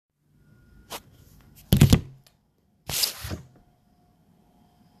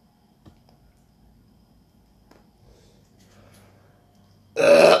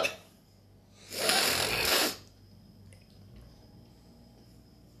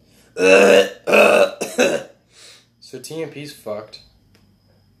So TMP's fucked.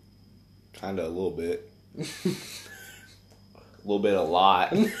 Kinda, a little bit. A little bit, a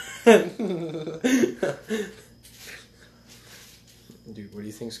lot. Dude, what do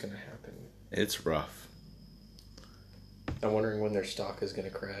you think's gonna happen? It's rough. I'm wondering when their stock is gonna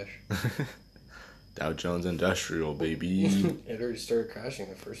crash. Dow Jones Industrial, baby. It already started crashing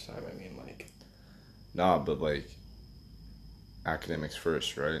the first time. I mean, like... Nah, but like... Academics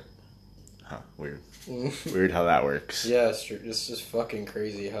first, right? Huh, weird. Weird how that works. Yeah, it's true. It's just fucking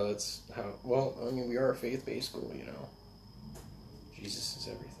crazy how that's... how. Well, I mean, we are a faith-based school, you know. Jesus is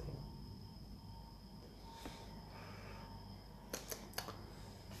everything.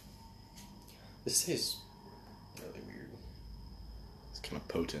 This is really weird. It's kind of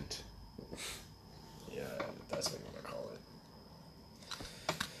potent. Yeah, that's what you want to call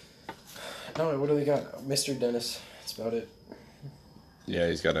it. No, what do they got? Mr. Dennis. That's about it. Yeah,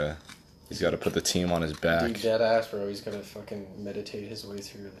 he's gotta put the team on his back. Dude, dead ass, bro. He's gotta fucking meditate his way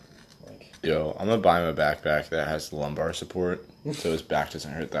through it. Like... Yo, I'm gonna buy him a backpack that has lumbar support, so his back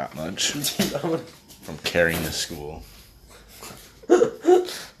doesn't hurt that much from carrying the school.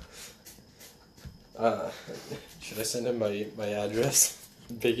 Should I send him my address?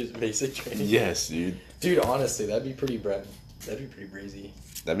 Basic training. Yes, dude. Dude, honestly, that'd be pretty brazy.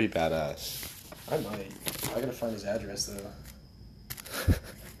 That'd be badass. I might. I gotta find his address though.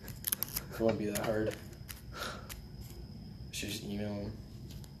 It won't be that hard. I should just email him.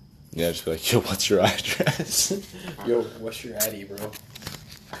 Yeah, just be like, yo, what's your address? Yo, what's your addy, bro?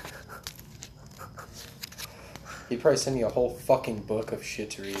 He'd probably send me a whole fucking book of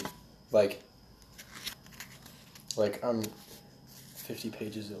shit to read. Like I'm 50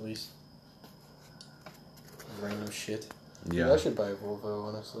 pages at least. Random shit. Yeah. Dude, I should buy a Volvo,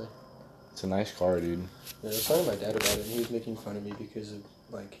 honestly. It's a nice car, dude. Yeah, I was talking to my dad about it, and he was making fun of me because of,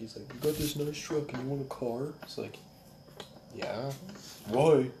 like, he's like, you got this nice truck and you want a car? It's like, yeah.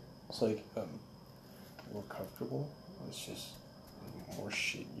 Why? It's like, more comfortable. It's just more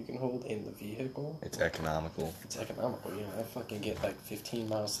shit you can hold in the vehicle. It's economical. It's economical, you know. I fucking get like 15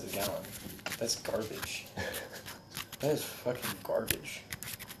 miles to the gallon. That's garbage. That is fucking garbage.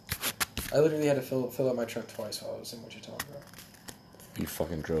 I literally had to fill up my truck twice while I was in Wichita, bro. You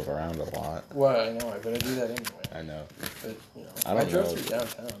fucking drove around a lot. Well, I know, but I do that anyway. I know. But, you know, I don't drove know. through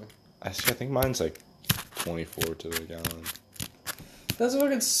downtown. I think mine's like 24 to the gallon. That's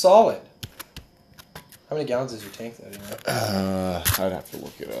fucking solid. How many gallons is your tank, though, do you know? I'd have to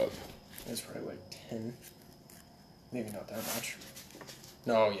look it up. It's probably like 10. Maybe not that much.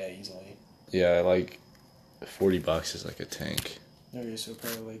 No, yeah, easily. Yeah, like $40 is like a tank. Okay, so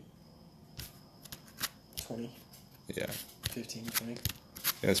probably like 20. Yeah. 15, 20. Yeah,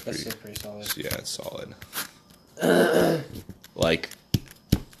 that's Still pretty solid. Yeah, it's solid. Like,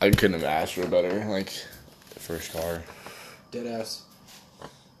 I couldn't have asked for a better, like, first car. Deadass.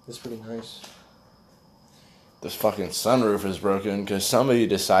 It's pretty nice. This fucking sunroof is broken because somebody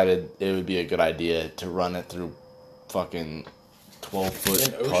decided it would be a good idea to run it through fucking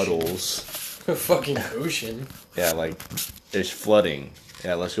 12-foot puddles. Fucking ocean. Yeah, like, there's flooding.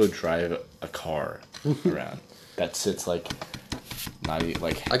 Yeah, let's go drive a car around. That sits like, not even,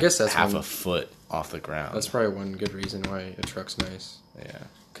 like, I guess that's half a foot off the ground. That's probably one good reason why a truck's nice. Yeah.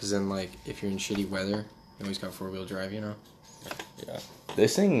 Because then, like, if you're in shitty weather, you always got four-wheel drive, you know? Yeah.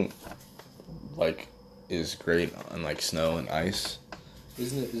 This thing, like, is great on, like, snow and ice.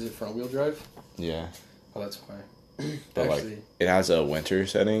 Is it front-wheel drive? Yeah. Oh, that's why. But, Actually, like, it has a winter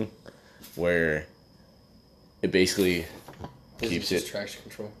setting where it basically keeps it... traction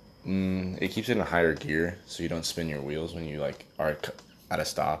control? It keeps it in a higher gear, so you don't spin your wheels when you, like, are at a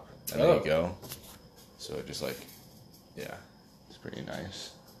stop, and then you go. So it just, like, yeah, it's pretty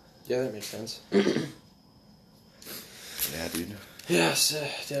nice. Yeah, that makes sense. Yeah, dude. Yes,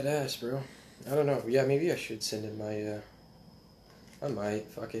 dead ass, bro. I don't know. Yeah, maybe I should send in my, I might.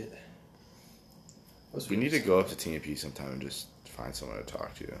 Fuck it. We need to go up to TMP sometime and just find someone to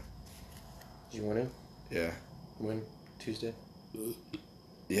talk to. Do you want to? Yeah. When? Tuesday?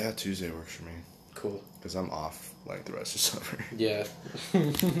 Yeah, Tuesday works for me. Cool. Because I'm off, like, the rest of summer. Yeah.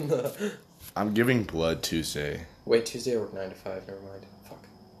 I'm giving blood Tuesday. Wait, Tuesday I work 9 to 5. Never mind. Fuck.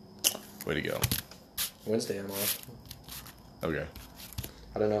 Way to go. Wednesday I'm off. Okay.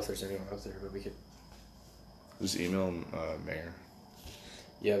 I don't know if there's anyone out there, but we could... Just email Mayor.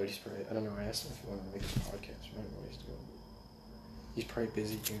 Yeah, but he's probably... I don't know. I asked him if he wanted to make a podcast. I don't know what he's doing. He's probably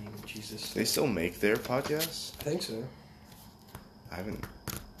busy doing Jesus. They still make their podcasts? I think so. I haven't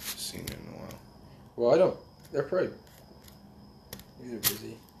seen it in a while. Well, I don't... They're probably... Maybe they're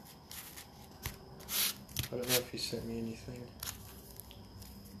busy. I don't know if he sent me anything.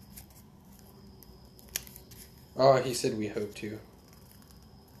 Oh, he said we hope to.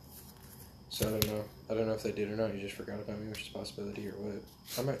 So I don't know. I don't know if they did or not. You just forgot about me, which is a possibility or what.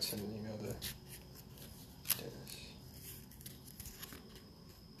 I might send an email to Dennis.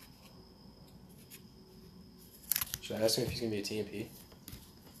 Should I ask him if he's going to be a TMP?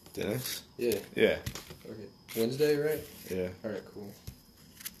 Dennis? Yeah. Yeah. Okay. Wednesday, right? Yeah. Alright, cool.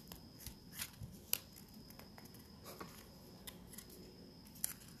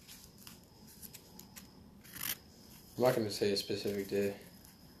 I'm not going to say a specific day.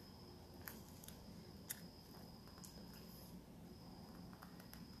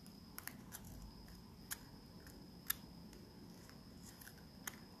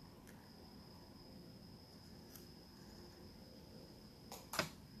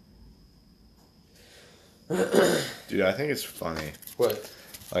 Dude, I think it's funny. What?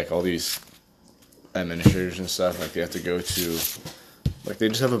 Like, all these administrators and stuff, like, they have to go to... Like, they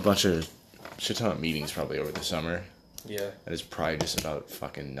just have a bunch of shit ton of meetings probably over the summer. Yeah. And it's probably just about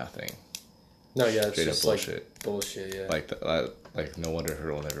fucking nothing. No, yeah, it's Straight just up bullshit. like bullshit, yeah. Like, no wonder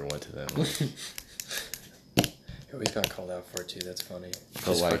Hurdle never went to them. He always got called out for it, too. That's funny.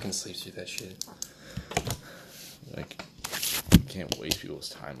 Just like- fucking sleeps through that shit. Like, you can't waste people's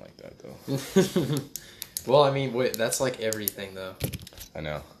time like that, though. Well, I mean, wait, that's like everything, though. I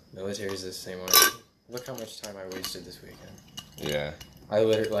know. Military's the same way. Look how much time I wasted this weekend. Yeah.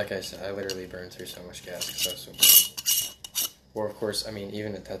 Like I said, I literally burned through so much gas because I was so bored. Or, of course, I mean,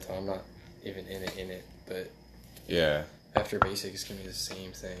 even at that time, I'm not even in it, but Yeah. after basic, it's going to be the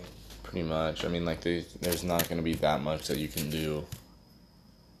same thing. Pretty much. I mean, like, there's not going to be that much that you can do.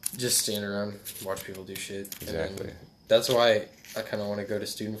 Just stand around, watch people do shit. Exactly. And that's why I kind of want to go to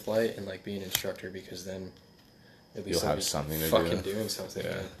student flight and, like, be an instructor because then at least You'll I'll have be something to fucking do. doing something.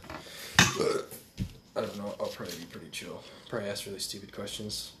 Yeah. I don't know. I'll probably be pretty chill. Probably ask really stupid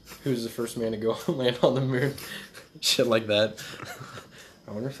questions. Who's the first man to go land on the moon? Shit like that.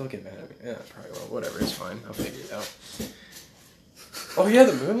 I wonder if they'll get mad at me. Yeah, probably will. Whatever, it's fine. I'll figure it out. Oh yeah,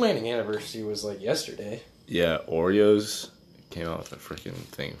 the moon landing anniversary was like yesterday. Yeah, Oreos came out with a freaking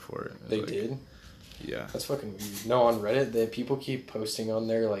thing for it. They like, did? Yeah. That's fucking weird. No, on Reddit, people keep posting on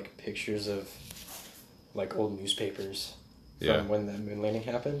there like pictures of like old newspapers from when the moon landing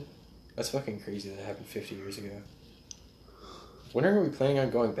happened. That's fucking crazy that happened 50 years ago. When are we planning on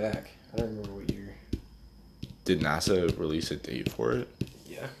going back? I don't remember what year. Did NASA release a date for it?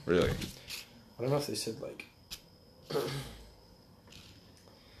 Yeah. Really? I don't know if they said like...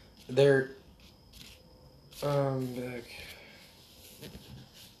 They're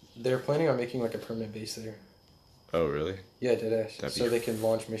planning on making like a permanent base there. Oh, really? Yeah, deadass. That'd So be- they can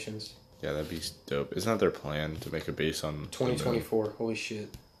launch missions. Yeah, that'd be dope. Isn't that their plan to make a base on 2024. Holy shit.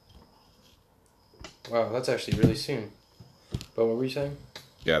 Wow, that's actually really soon. But what were you saying?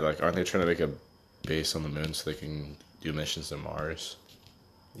 Yeah, like, aren't they trying to make a base on the moon so they can do missions to Mars?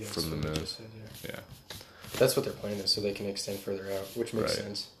 Yeah, From that's the what I moon. just said, yeah. Yeah. That's what their plan is, so they can extend further out, which makes Right.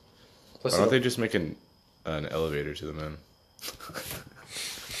 sense. Why Plus, don't they just make an elevator to the moon?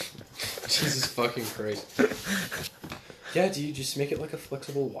 Jesus fucking Christ. Yeah, dude, just make it like a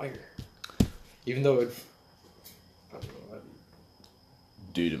flexible wire. Even though it... I don't know.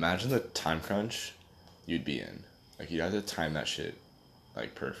 Dude, imagine the time crunch you'd be in. Like, you'd have to time that shit,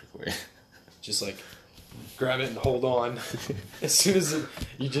 like, perfectly. Just like grab it and hold on. As soon as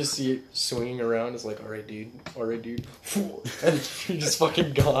you just see it swinging around, it's like, alright, dude. And you're just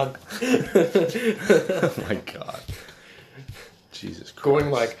fucking gone. Oh my god. Jesus Christ.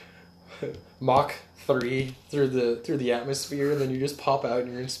 Going like Mach 3 through the atmosphere, and then you just pop out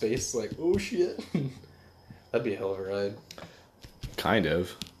and you're in space, like, oh shit. That'd be a hell of a ride. Kind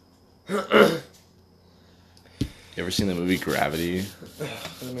of. You ever seen the movie Gravity?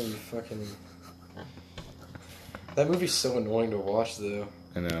 That movie's so annoying to watch, though.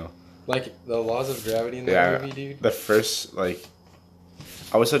 I know. Like, the laws of gravity in that movie, dude. The first, like...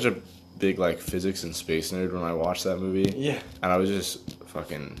 I was such a big, like, physics and space nerd when I watched that movie. Yeah. And I was just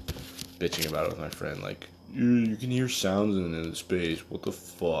fucking bitching about it with my friend. Like, you can hear sounds in space. What the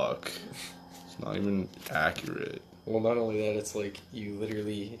fuck? It's not even accurate. Well, not only that, it's like, you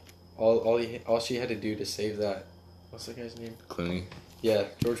literally... All she had to do to save that... What's that guy's name? Clooney? Yeah,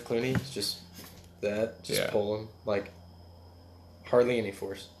 George Clooney. Just that. Just pull him. Like, hardly any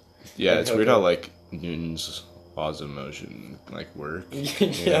force. Yeah, And it's weird how, like, Newton's laws of motion, like, work.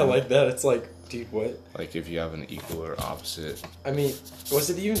 Yeah, like that. It's like, dude, what? Like, if you have an equal or opposite. I mean, was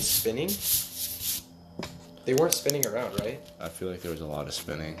it even spinning? They weren't spinning around, right? I feel like there was a lot of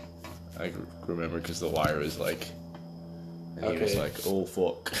spinning. I remember because the wire was, like... And he was Okay. like, oh,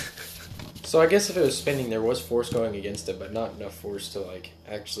 fuck. So I guess if it was spinning, there was force going against it, but not enough force to, like,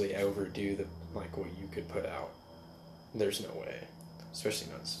 actually overdo the, like, what you could put out. There's no way.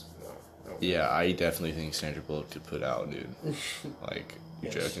 Especially not. No way. Yeah, I definitely think Sandra Bullock could put out, dude. Like, you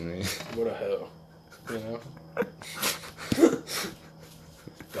joking me? What a hoe. You know?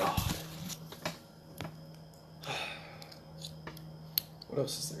 God. What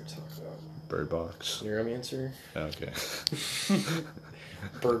else is there to talk about? Bird Box. Your answer? Okay.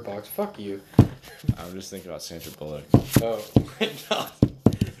 Bird Box. Fuck you. I'm just thinking about Sandra Bullock. Oh my god.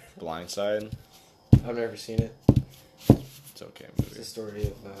 Blindside. I've never seen it. It's okay movie. It's the story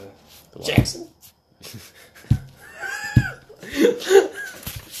of The Jackson.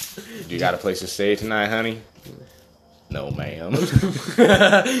 You got a place to stay tonight, honey? No, ma'am. You're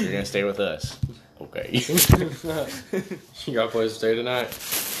gonna stay with us. Okay. You got a place to stay tonight?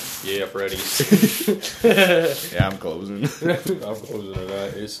 Yeah, Freddy. Yeah, I'm closing. I'm closing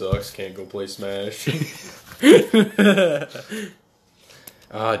tonight. It sucks. Can't go play Smash.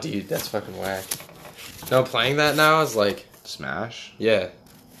 Oh, dude, that's fucking whack. No, playing that now is like... Smash? Yeah.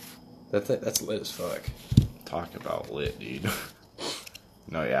 That's lit as fuck. Talk about lit, dude.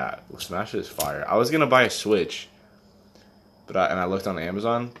 No, yeah. Smash is fire. I was gonna buy a Switch. But I looked on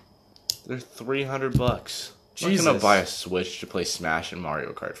Amazon. They're $300. I'm not gonna buy a Switch to play Smash and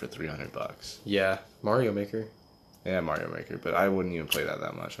Mario Kart for $300. Yeah, Mario Maker. Yeah, Mario Maker, but I wouldn't even play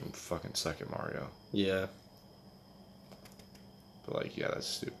that much. I'm fucking suck at Mario. Yeah. But like, yeah, that's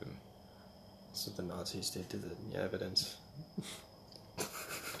stupid. That's what the Nazis did to the evidence.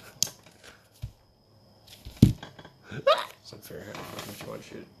 It's unfair how much you want to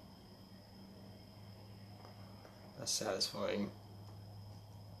shoot. That's satisfying.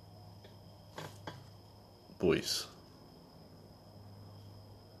 Boys.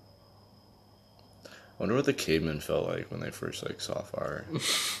 I wonder what the cavemen felt like when they first like saw fire.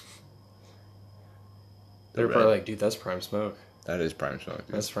 They're probably like, dude, that's prime smoke. That is prime smoke.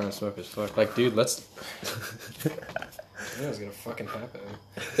 Dude. That's prime smoke as fuck. Like, dude, let's. Yeah, it's gonna fucking happen.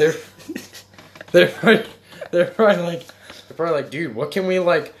 They're probably like, dude, what can we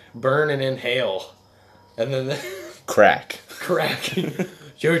like burn and inhale? And then crack.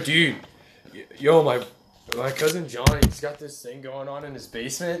 Yo, dude. Yo, my cousin Johnny's got this thing going on in his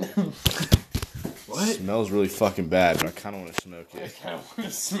basement. What? It smells really fucking bad, but I kind of want to smoke it. I kind of want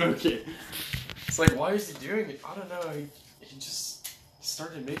to smoke it. It's like, why is he doing it? I don't know. He just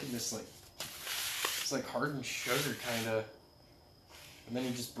started making this like, it's like hardened sugar kind of, and then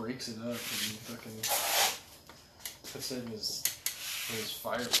he just breaks it up and fucking puts it in his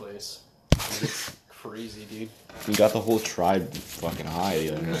fireplace. And it's crazy, dude. We got the whole tribe fucking high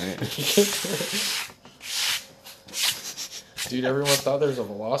the other night. Dude, everyone thought there was a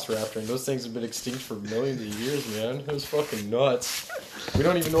velociraptor, and those things have been extinct for millions of years, man. It was fucking nuts. We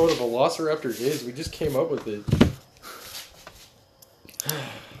don't even know what a velociraptor is. We just came up with it.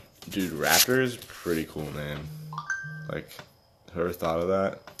 Dude, raptor is pretty cool, man. Like, whoever thought of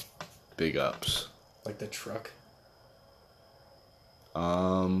that? Big ups. Like the truck?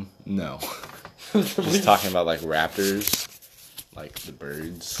 No. Just talking about, like, raptors. Like, the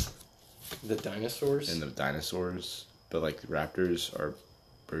birds. The dinosaurs? And the dinosaurs. But, like, raptors are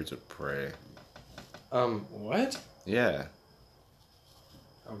birds of prey. What? Yeah.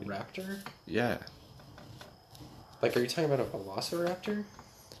 A raptor? Yeah. Like, are you talking about a velociraptor?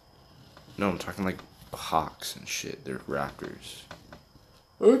 No, I'm talking, like, hawks and shit. They're raptors.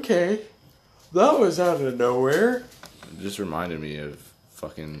 Okay. That was out of nowhere. It just reminded me of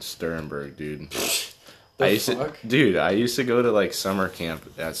fucking Sternberg, dude. The I used fuck? I used to go to, like, summer camp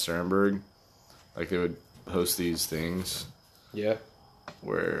at Sternberg. Like, they would host these things. Yeah.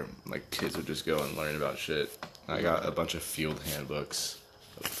 Where, like, kids would just go and learn about shit. I got a bunch of field handbooks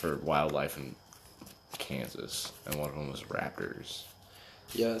for wildlife in Kansas. And one of them was raptors.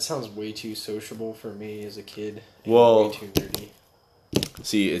 Yeah, that sounds way too sociable for me as a kid. Well, way too nerdy.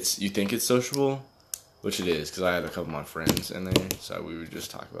 See, you think it's sociable, which it is, because I had a couple of my friends in there, so we would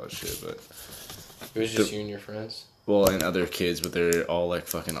just talk about shit, but... It was just you and your friends? Well, and other kids, but they're all, like,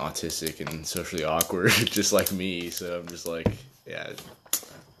 fucking autistic and socially awkward, just like me, so I'm just like, yeah.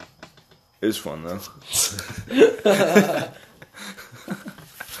 It was fun, though.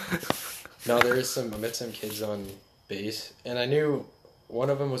 No, I met some kids on base, and I knew one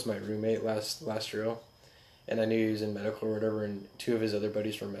of them was my roommate last drill, and I knew he was in medical or whatever, and two of his other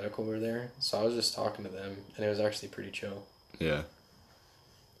buddies from medical were there, so I was just talking to them, and it was actually pretty chill. Yeah.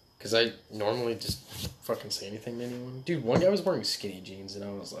 Because I normally just fucking say anything to anyone. Dude, one guy was wearing skinny jeans, and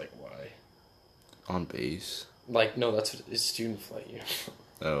I was like, why? On base? Like, no, that's what his student flight uniform.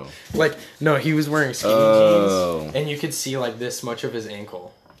 Oh. Like, no, he was wearing skinny jeans, and you could see, like, this much of his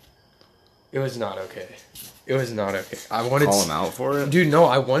ankle. It was not okay. It was not okay. I wanted Call him out for it? Dude, no,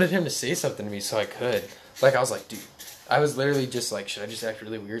 I wanted him to say something to me so I could. Like, I was like, dude, I was literally just like, should I just act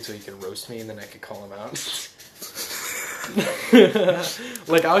really weird so he could roast me and then I could call him out?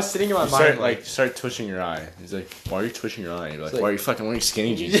 Like, I was sitting in my mind, start twitching your eye. He's like, why are you twitching your eye? You're like, like, why are you fucking wearing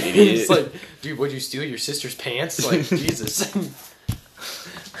skinny jeans, idiot? It's like, dude, would you steal your sister's pants? Like, Jesus.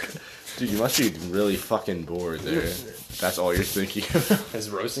 Dude, you must be really fucking bored there. That's all you're thinking about. As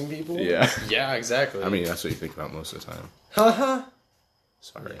roasting people? Yeah. Yeah, exactly. I mean, that's what you think about most of the time. Haha.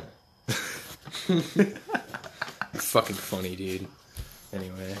 Sorry. Yeah. Fucking funny, dude.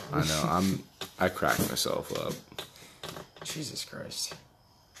 Anyway. I know, I cracked myself up. Jesus Christ.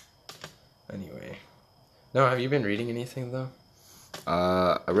 Anyway. No, have you been reading anything, though?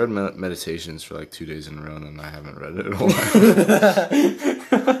 I read Meditations for like 2 days in a row, and I haven't read it in a while.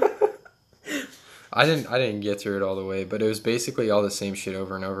 I didn't get through it all the way, but it was basically all the same shit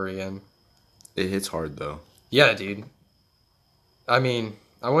over and over again. It hits hard, though. Yeah, dude. I mean,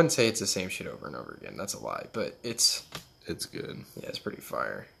 I wouldn't say it's the same shit over and over again. That's a lie, but it's good. Yeah, it's pretty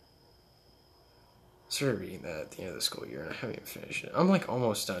fire. I started reading that at the end of the school year, and I haven't even finished it. I'm like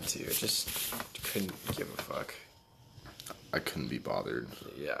almost done too. I just couldn't give a fuck. I couldn't be bothered.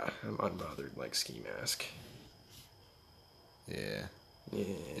 Yeah, I'm unbothered like Ski Mask. Yeah.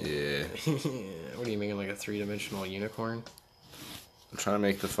 Yeah. What are you making, like a 3-dimensional unicorn? I'm trying to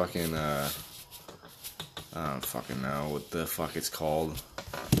make the fucking, I don't fucking know what the fuck it's called.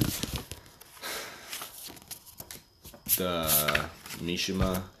 The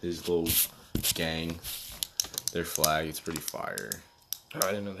Mishima, his little gang, their flag, it's pretty fire. Oh,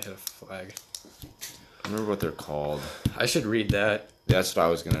 I didn't know they had a flag. I remember what they're called. I should read that. That's what I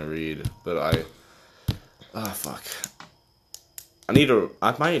was gonna read, but fuck.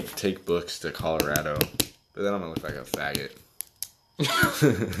 I might take books to Colorado, but then I'm gonna look like a faggot.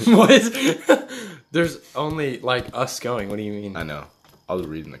 What? There's only, like, us going. What do you mean? I know. I'll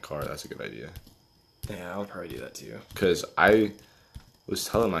read in the car. That's a good idea. Yeah, I'll probably do that too. Because I was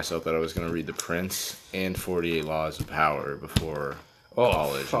telling myself that I was going to read The Prince and 48 Laws of Power before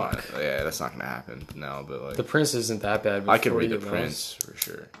college. Fuck. Yeah, that's not going to happen now, but like... The Prince isn't that bad. But I could read The 48 Prince, for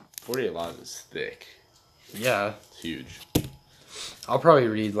sure. 48 Laws is thick. Yeah. It's huge. I'll probably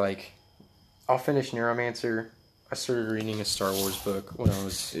read, like... I'll finish Neuromancer. I started reading a Star Wars book when I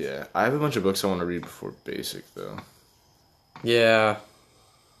was... Yeah, I have a bunch of books I want to read before Basic, though. Yeah.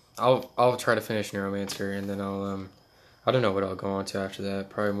 I'll try to finish Neuromancer, and then I don't know what I'll go on to after that.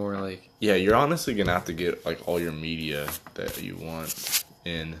 Probably more like... Yeah, you're honestly going to have to get, like, all your media that you want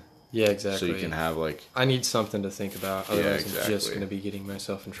in. Yeah, exactly. So you can have, like... I need something to think about. Otherwise, exactly. I'm just going to be getting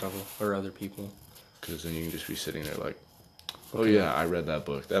myself in trouble. Or other people. Because then you can just be sitting there like, oh yeah, I read that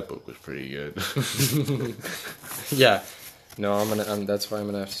book. That book was pretty good. Yeah. No, that's why I'm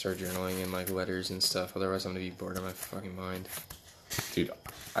going to have to start journaling and, like, letters and stuff. Otherwise, I'm going to be bored out of my fucking mind. Dude,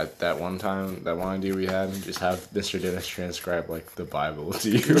 at that one idea we had, just have Mr. Dennis transcribe, like, the Bible to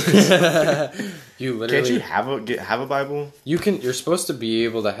you. You literally... Can't you have a Bible? You're supposed to be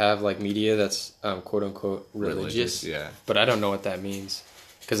able to have, like, media that's, quote-unquote, religious. Yeah. But I don't know what that means.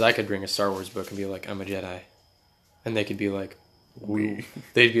 Because I could bring a Star Wars book and be like, I'm a Jedi. And they could be like, We.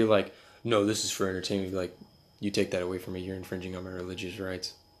 They'd be like, no, this is for entertainment. Like, you take that away from me, you're infringing on my religious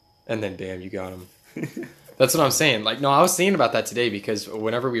rights. And then, bam, you got them. That's what I'm saying. Like, no, I was thinking about that today because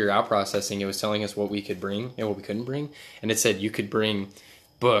whenever we were out processing, it was telling us what we could bring and what we couldn't bring. And it said you could bring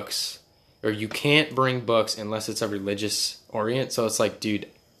books, or you can't bring books unless it's a religious orient. So it's like, dude,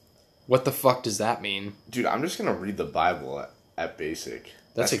 what the fuck does that mean? Dude, I'm just going to read the Bible at Basic.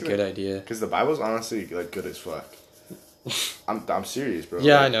 That's a good idea. Because the Bible's honestly, like, good as fuck. I'm serious, bro.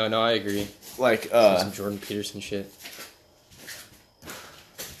 Yeah, like, I know. No, I agree. Like, some Jordan Peterson shit.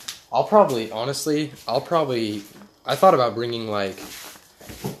 I thought about bringing, like,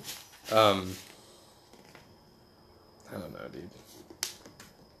 I don't know, dude.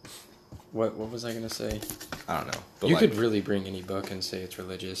 What was I gonna say? I don't know. But you like, could really bring any book and say it's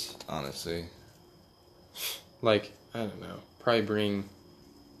religious. Honestly. Like, I don't know. Probably bring...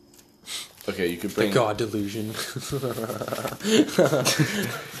 Okay, you could bring... The God Delusion.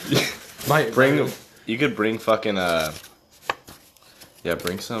 You could bring fucking, yeah,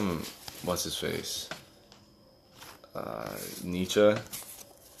 bring some... What's his face? Nietzsche.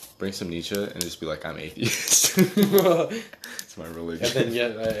 Bring some Nietzsche and just be like, I'm atheist. It's my religion. And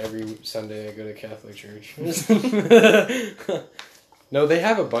then, every Sunday I go to Catholic church. No, they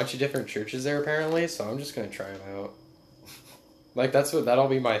have a bunch of different churches there, apparently, so I'm just going to try them out. Like, that'll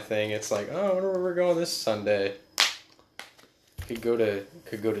be my thing. It's like, oh, I wonder where we're going this Sunday. Could go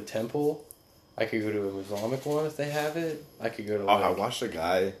to Temple. I could go to a Islamic one if they have it. I could go to, I watched a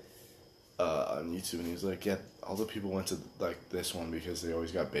guy, on YouTube, and he was like, yeah, all the people went to like this one because they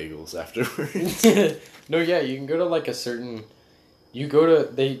always got bagels afterwards. No, yeah, you can go to like a certain. You go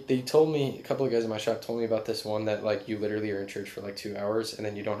to they told me, a couple of guys in my shop told me about this one that like you literally are in church for like 2 hours and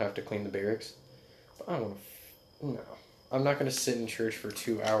then you don't have to clean the barracks. But I don't want to. No, I'm not gonna sit in church for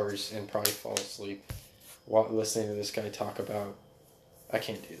 2 hours and probably fall asleep while listening to this guy talk about. I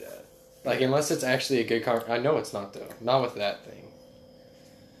can't do that. Like unless it's actually a good I know it's not though. Not with that thing.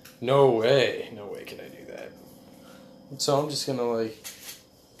 No way can I do that. So I'm just gonna like.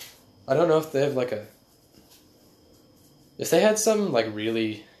 I don't know if they have like a. If they had something like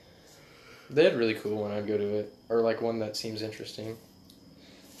really. They had really cool one, I'd go to it. Or like one that seems interesting.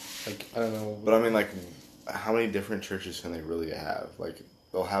 Like, I don't know. But I mean, like, how many different churches can they really have? Like,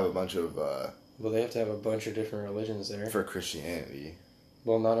 they'll have a bunch of. Well, they have to have a bunch of different religions there. For Christianity.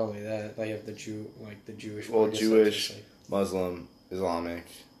 Well, not only that, they have the Jewish. Well, Jewish, Muslim, Islamic.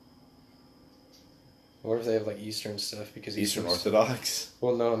 What if they have like Eastern stuff? Because Eastern Orthodox.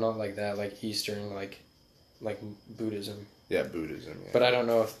 Well, no, not like that. Like Eastern, like Buddhism. Yeah, Buddhism. Yeah. But I don't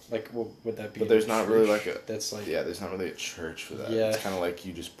know if like would that be? But there's not really like a. That's like. Yeah, there's not really a church for that. Yeah. It's kind of like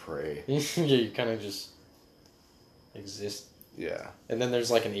you just pray. Yeah, you kind of just exist. Yeah. And then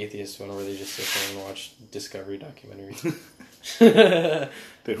there's like an atheist one where they just sit there and watch Discovery documentaries.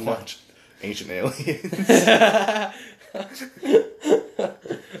 They watch Ancient Aliens.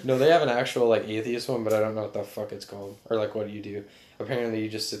 No, they have an actual like atheist one, but I don't know what the fuck it's called or like what do you do. Apparently, you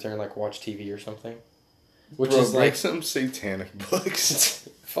just sit there and like watch TV or something. Which Bro, is like like some satanic books.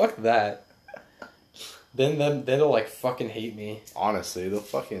 Fuck that. Then they'll like fucking hate me. Honestly, they'll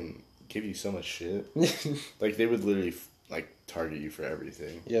fucking give you so much shit. Like they would literally like target you for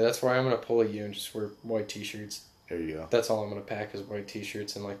everything. Yeah, that's why I'm gonna pull you and just wear white t-shirts. There you go. That's all I'm gonna pack is white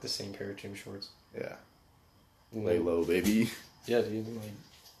t-shirts and like the same pair of gym shorts. Yeah. Lay low, baby. Yeah, dude. Like,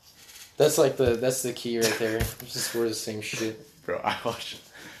 that's the key right there. Just wear the same shit. Bro, I watched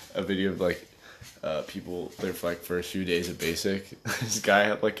a video of like people their like first few days of basic. This guy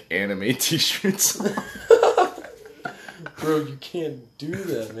had like anime t-shirts. Bro, you can't do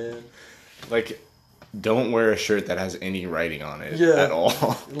that, man. Like, don't wear a shirt that has any writing on it at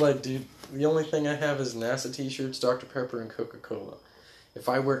all. Like, dude, the only thing I have is NASA t-shirts, Dr. Pepper, and Coca-Cola. If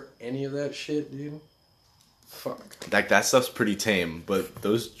I wear any of that shit, dude, fuck. Like, that stuff's pretty tame, but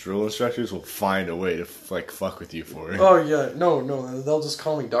those drill instructors will find a way to, like, fuck with you for it. Oh, yeah. No, they'll just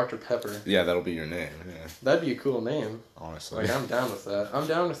call me Dr. Pepper. Yeah, that'll be your name, yeah. That'd be a cool name. Honestly. Like, I'm down with that. I'm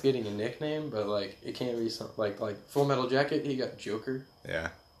down with getting a nickname, but, like, it can't be something, like Full Metal Jacket, he got Joker. Yeah.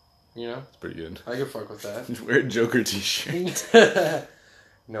 You know? It's pretty good. I could fuck with that. Wear a Joker t-shirt.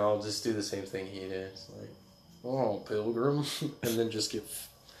 No, I'll just do the same thing he did. It's like, oh, Pilgrim. And then just get...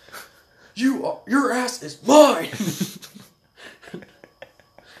 Your ass is mine!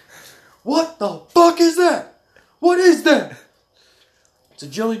 What the fuck is that? What is that? It's a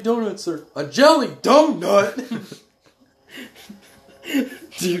jelly donut, sir. A jelly donut?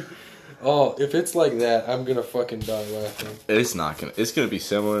 Dude. Oh, if it's like that, I'm gonna fucking die laughing. It's not gonna... It's gonna be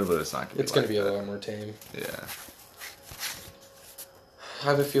similar, but it's not gonna be It's gonna like be that. a lot more tame. Yeah. I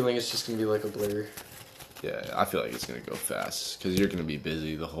have a feeling it's just gonna be like a blur. Yeah, I feel like it's gonna go fast, because you're gonna be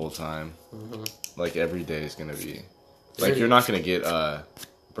busy the whole time. Mm-hmm. Like, every day is gonna be... Like, you're not gonna get,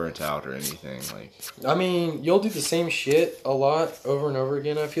 burnt out or anything, like... I mean, you'll do the same shit a lot over and over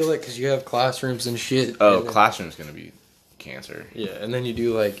again, I feel like, because you have classrooms and shit. Oh, and then, classroom's gonna be cancer. Yeah, and then you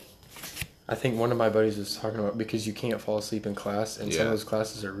do, like... I think one of my buddies was talking about, because you can't fall asleep in class, and some of those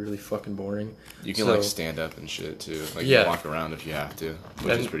classes are really fucking boring. You can, like, stand up and shit, too. Like, you can walk around if you have to,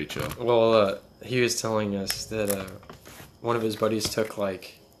 which is pretty chill. Well, he was telling us that, one of his buddies took,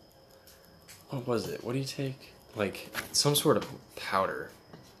 like... What was it? What do you take? Like, some sort of powder.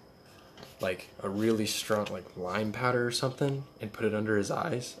 Like, a really strong, like, lime powder or something, and put it under his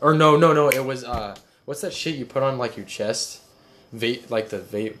eyes. Or no, it was, what's that shit you put on, like, your chest?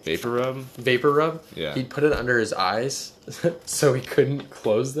 Vapor rub? Vapor rub? Yeah. He'd put it under his eyes, so he couldn't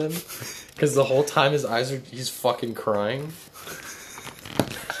close them. Because the whole time his eyes he's fucking crying.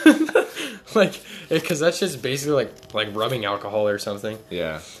 Like, because that's just basically like rubbing alcohol or something.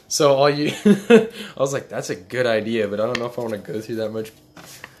 Yeah. So I was like, that's a good idea, but I don't know if I want to go through that much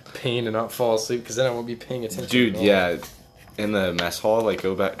pain and not fall asleep, because then I won't be paying attention. Dude, yeah. In the mess hall, like,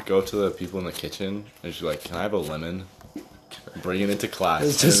 go to the people in the kitchen, and just be like, can I have a lemon? Bring it into class.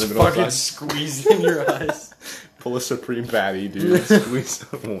 It's just fucking squeeze in your eyes. Pull a Supreme Patty, dude. Squeeze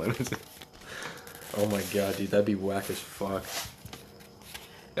some lemons. Oh my god, dude, that'd be whack as fuck.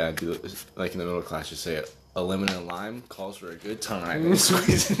 Yeah, dude, like in the middle of class, just say a lemon and lime calls for a good time. And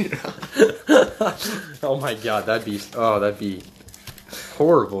squeeze in your eye. Oh my god, that'd be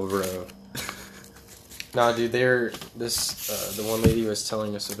horrible, bro. Nah, dude, the one lady was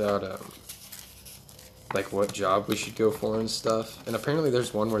telling us about, like, what job we should go for and stuff. And apparently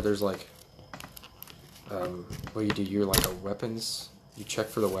there's one where there's, like, what you do, you're, like, you check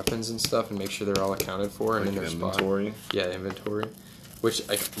for the weapons and stuff and make sure they're all accounted for. And Like in their inventory? Spot. Yeah, inventory. Which,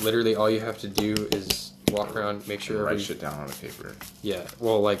 like, literally all you have to do is walk around, make sure write shit down on a paper. Yeah,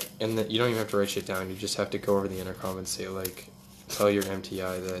 well, like, and you don't even have to write shit down. You just have to go over the intercom and say, like, tell your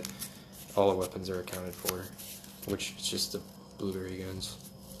MTI that all the weapons are accounted for, which is just the blueberry guns.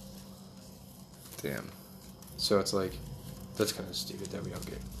 Damn. So it's like, that's kind of stupid that we don't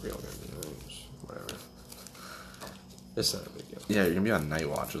get real guns in rooms. Whatever. It's not a big deal. Yeah, you're gonna be on night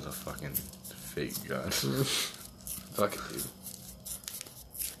watch with a fucking fake gun. Fuck it, dude.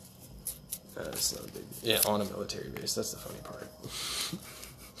 It's not a big deal. Yeah, on a military base. That's the funny part.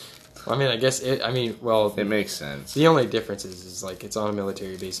 I mean, I guess it makes sense. The only difference is like, it's on a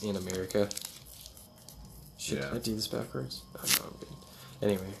military base in America. Should I do this backwards? I know I'm good.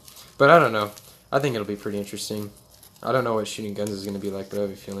 Anyway. But I don't know. I think it'll be pretty interesting. I don't know what shooting guns is going to be like, but I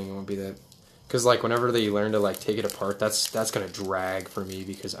have a feeling it won't be that. Because, like, whenever they learn to, like, take it apart, that's going to drag for me,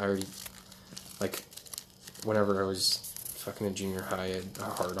 because I already, like, whenever I was fucking in junior high, I had a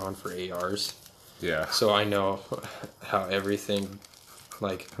hard-on for ARs. Yeah. So I know how everything,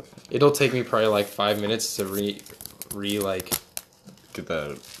 like, it'll take me probably, like, 5 minutes to get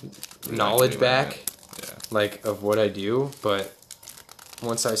the knowledge back, like, of what I do, but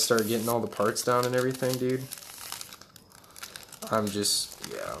once I start getting all the parts down and everything, dude, I'm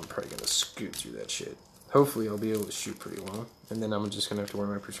probably gonna scoot through that shit. Hopefully I'll be able to shoot pretty well, and then I'm just gonna have to wear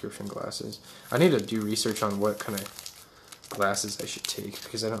my prescription glasses. I need to do research on what kind of glasses I should take,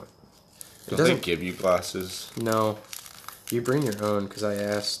 because it doesn't they give you glasses? No. You bring your own, because I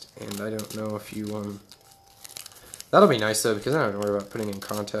asked, and I don't know if you, that'll be nice, though, because I don't have to worry about putting in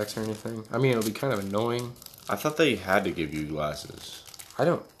contacts or anything. I mean, it'll be kind of annoying. I thought they had to give you glasses. I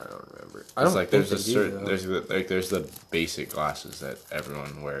don't remember. I don't think there's the basic glasses that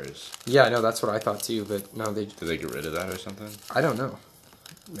everyone wears. Yeah, I know, that's what I thought too, but no, did they get rid of that or something? I don't know.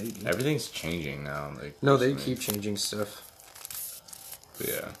 Maybe. Everything's changing now. Like, no, they keep changing stuff. But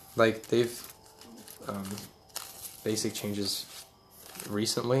yeah. Like, they've basic changes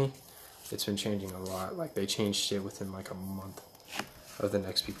recently. It's been changing a lot. Like, they changed shit within like a month of the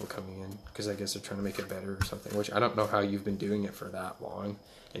next people coming in, because I guess they're trying to make it better or something, which I don't know how you've been doing it for that long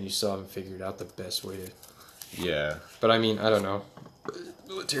and you still haven't figured out the best way to... Yeah. But I mean, I don't know.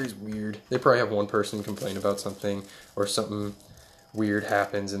 Military's weird. They probably have one person complain about something, or something weird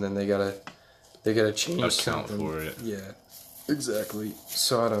happens, and then they gotta change something. Account for it. Yeah, exactly.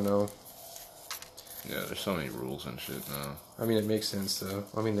 So I don't know. Yeah, there's so many rules and shit now. I mean, it makes sense though.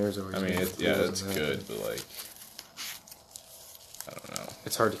 I mean, there's always... it's good, but like... I don't know.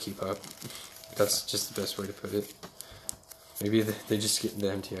 It's hard to keep up. That's just the best way to put it. Maybe they just the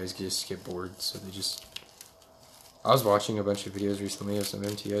MTIs just get bored, so they just... I was watching a bunch of videos recently of some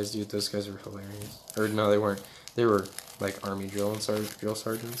MTIs, dude. Those guys were hilarious. Or no, they weren't. They were like army drill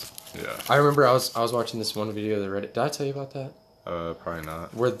sergeants. Yeah. I remember I was watching this one video of the Reddit. Did I tell you about that? Probably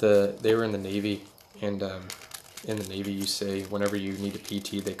not. Where they were in the Navy, and in the Navy you say whenever you need a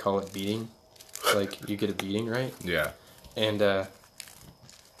PT, they call it beating. Like, you get a beating, right? Yeah. And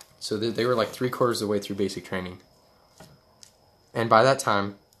so they were like 3/4 of the way through basic training. And by that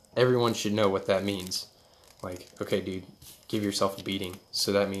time, everyone should know what that means. Like, okay, dude, give yourself a beating.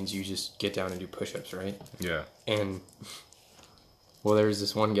 So that means you just get down and do push-ups, right? Yeah. And, well, there was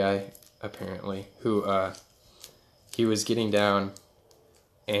this one guy, apparently, who, he was getting down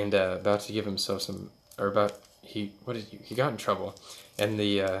and about to give himself he got in trouble. And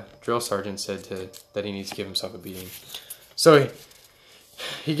the drill sergeant said that he needs to give himself a beating. So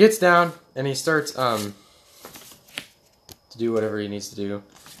he gets down and he starts to do whatever he needs to do.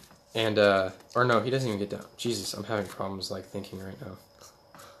 And, or no, he doesn't even get down. Jesus, I'm having problems, like, thinking right now.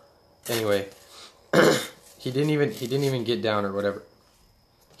 Anyway, he didn't even get down or whatever.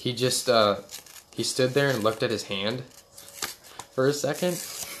 He just, he stood there and looked at his hand for a second,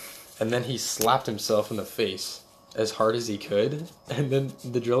 and then he slapped himself in the face as hard as he could, and then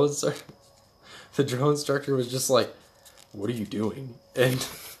the drill instructor was just like, "What are you doing?" And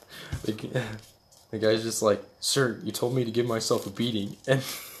the guy's just like, "Sir, you told me to give myself a beating." And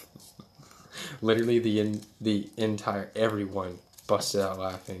literally the entire everyone busted out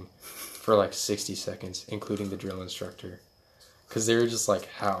laughing for like 60 seconds, including the drill instructor, because they were just like,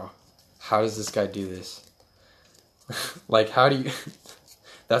 how does this guy do this? Like, how do you...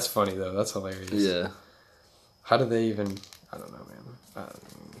 That's funny though, that's hilarious. Yeah. How do they even... I don't know, man.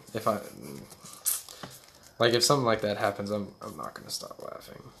 If something like that happens, I'm not gonna stop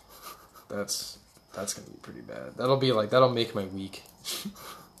laughing. That's That's gonna be pretty bad. That'll make my week.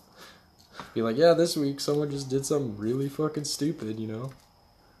 Be like, yeah, this week someone just did something really fucking stupid, you know?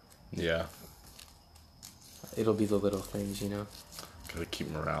 Yeah. It'll be the little things, you know? Gotta keep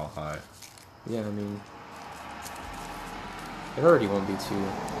morale high. Yeah, I mean, it already won't be too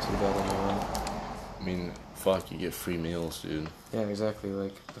bad anyway. I mean, fuck, you get free meals, dude. Yeah, exactly.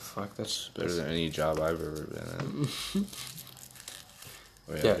 Like, the fuck, that's Better than any job I've ever been in.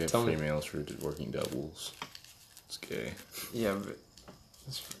 Oh, yeah, get free meals for working doubles. It's gay. Yeah, but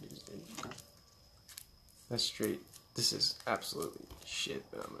that's pretty easy. That's straight. This is absolutely shit,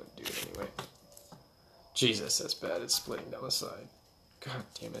 but I'm gonna do it anyway. Jesus, that's bad. It's splitting down the side. God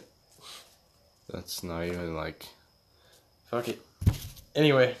damn it. That's not even like... Fuck it.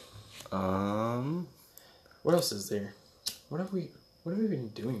 Anyway. What else is there? What have we been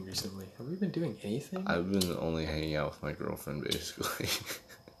doing recently? Have we been doing anything? I've been only hanging out with my girlfriend, basically.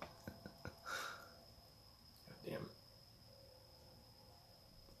 God damn.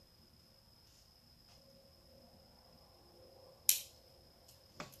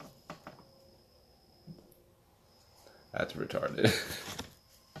 That's retarded.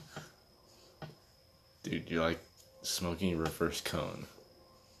 Dude, you're like smoking a reverse cone.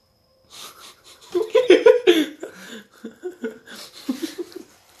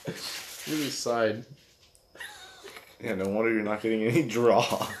 Really side. Yeah, no wonder you're not getting any draw.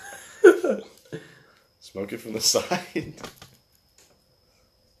 Smoke it from the side.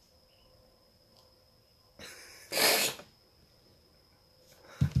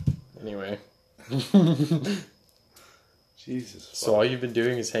 Anyway. Jesus. So all you've been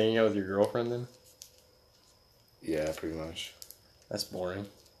doing is hanging out with your girlfriend then? Yeah, pretty much. That's boring.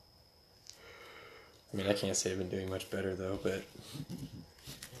 I mean, I can't say I've been doing much better though, but...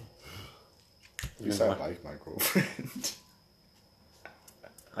 At least I like my girlfriend.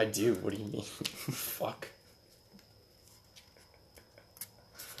 I do, what do you mean? Fuck.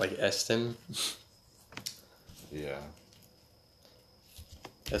 Like Eston? Yeah.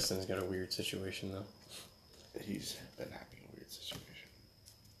 Eston's got a weird situation though. He's been having a weird situation.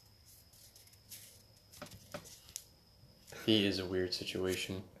 He is a weird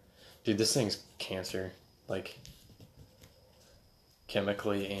situation. Dude, this thing's cancer. Like,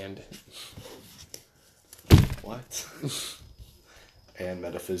 chemically and... What? And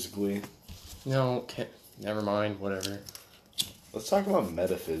metaphysically? No, never mind, whatever. Let's talk about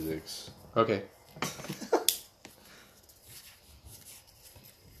metaphysics. Okay.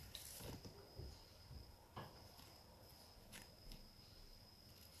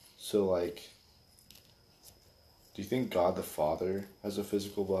 So, like, do you think God the Father has a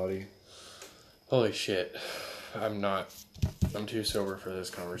physical body? Holy shit. I'm too sober for this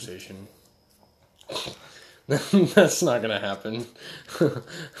conversation. That's not gonna happen.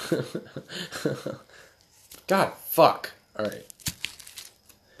 God, fuck. Alright.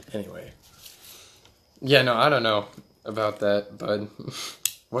 Anyway. Yeah, no, I don't know about that, bud.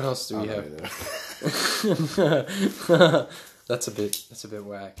 What else do we have? That's a bit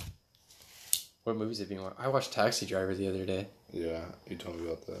whack. What movies have you watched? I watched Taxi Driver the other day. Yeah, you told me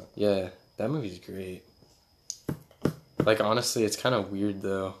about that. Yeah, that movie's great. Like, honestly, it's kind of weird,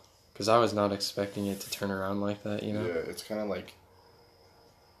 though. Because I was not expecting it to turn around like that, you know? Yeah, it's kind of like...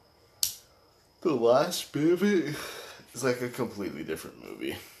 The last bit of it is like a completely different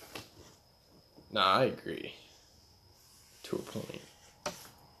movie. Nah, I agree. To a point.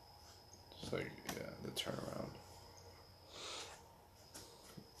 It's like, yeah, the turnaround.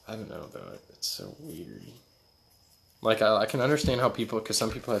 I don't know, though. It's so weird. Like, I can understand how people... Because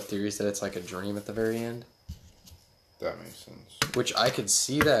some people have theories that it's like a dream at the very end. That makes sense. Which I could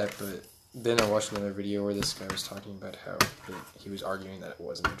see that, but then I watched another video where this guy was talking about how he was arguing that it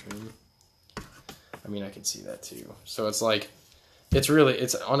wasn't a dream. I mean, I could see that too. So it's like,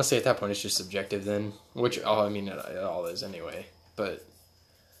 it's honestly at that point it's just subjective then, which, it all is anyway. But,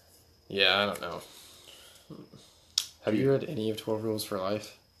 yeah, I don't know. Have you read any of 12 Rules for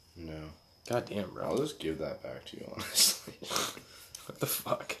Life? No. God damn, bro. I'll just give that back to you, honestly. What the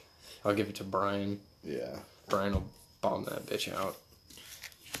fuck? I'll give it to Brian. Yeah. Brian will bomb that bitch out.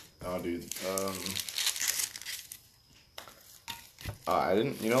 Oh, dude. I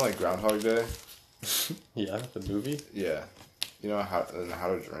didn't... You know, like, Groundhog Day? Yeah, the movie? Yeah. You know How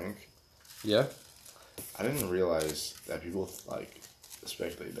to Drink? Yeah. I didn't realize that people, like,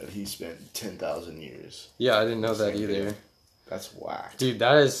 speculate that he spent 10,000 years. Yeah, I didn't know that either. Day. That's whack. Dude,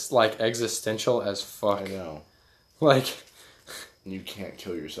 that is, like, existential as fuck. I know. Like... You can't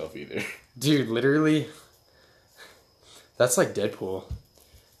kill yourself either. Dude, literally... That's like Deadpool.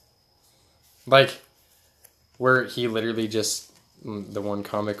 Like, where he literally just... The one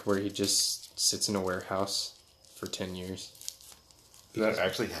comic where he just sits in a warehouse for 10 years. Did that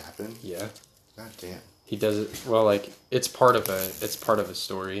actually happen? Yeah. God damn. He does it well. Like it's part of a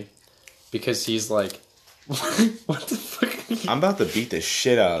story, because he's like, what the fuck? I'm about to beat the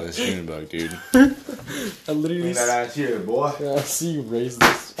shit out of this Unibug, dude. I literally. Bring that ass here, boy. Yeah, I see you raise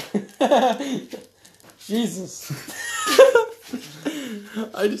this. Jesus.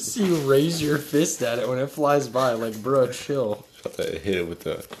 I just see you raise your fist at it when it flies by. Like, bro, chill. About to hit it with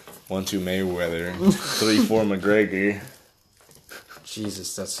the 1-2 Mayweather, 3-4 McGregor.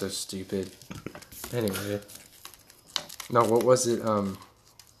 Jesus, that's so stupid. Anyway. No, what was it?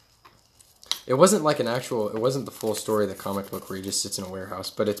 It wasn't like it wasn't the full story of the comic book where he just sits in a warehouse,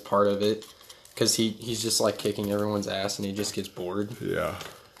 but it's part of it. Because he's just like kicking everyone's ass and he just gets bored. Yeah.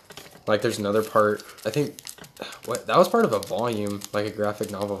 Like there's another part, I think, that was part of a volume, like a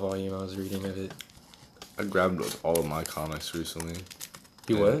graphic novel volume I was reading of it. I grabbed all of my comics recently.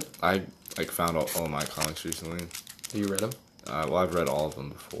 You what? I found all of my comics recently. Have you read them? Well, I've read all of them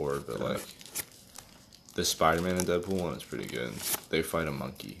before, but like the Spider-Man and Deadpool one is pretty good. They fight a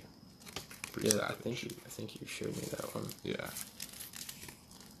monkey. Pretty Yeah, savage. I think you showed me that one. Yeah.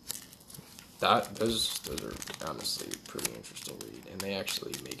 Those are honestly pretty interesting to read, and they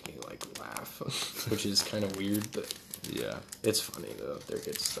actually make me like laugh, which is kind of weird, but Yeah. it's funny though. They're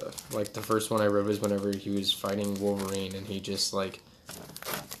good stuff. Like the first one I read was whenever he was fighting Wolverine, and he just like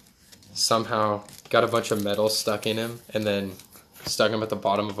somehow got a bunch of metal stuck in him, and then stuck him at the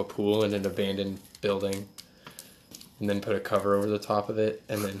bottom of a pool in an abandoned building, and then put a cover over the top of it,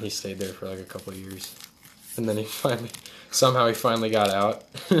 and then he stayed there for like a couple of years, and then he finally got out.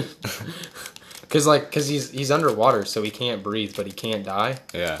 Cause he's underwater, so he can't breathe, but he can't die.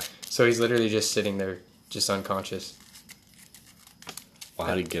 Yeah. So he's literally just sitting there, just unconscious. Well,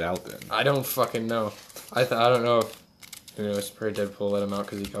 how did he get out then? I don't fucking know. I don't know if, who knows, probably Deadpool let him out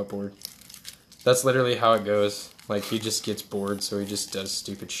because he got bored. That's literally how it goes. Like, he just gets bored, so he just does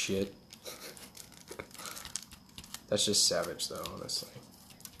stupid shit. That's just savage, though, honestly.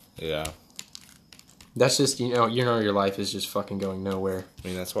 Yeah. That's just, you know your life is just fucking going nowhere. I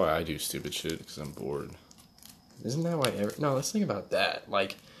mean, that's why I do stupid shit, because I'm bored. Isn't that why no, let's think about that.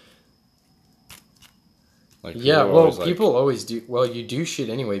 Like people yeah, are well, always like, people always do. Well, you do shit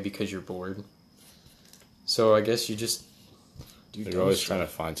anyway because you're bored. So I guess you just do. You're always trying to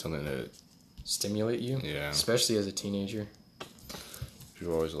find something to stimulate you. Yeah. Especially as a teenager.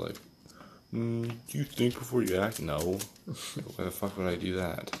 You're always like, do you think before you act? No. Why the fuck would I do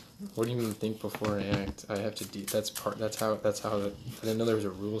that? What do you mean think before I act? I have to do. That's how. I didn't know there was a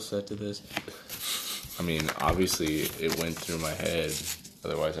rule set to this. I mean, obviously, it went through my head.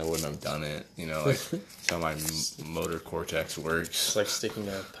 Otherwise, I wouldn't have done it. You know, like, that's how my motor cortex works. It's like sticking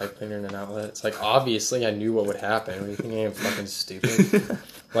a pipe cleaner in an outlet. It's like, obviously, I knew what would happen. What do you think I am, fucking stupid?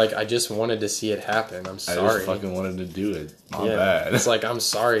 Like, I just wanted to see it happen. I'm sorry. I just fucking wanted to do it. My bad. It's like, I'm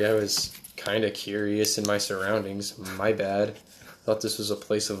sorry. I was kind of curious in my surroundings. My bad. Thought this was a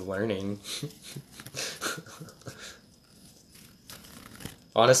place of learning.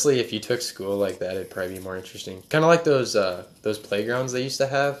 Honestly, if you took school like that, it'd probably be more interesting. Kind of like those playgrounds they used to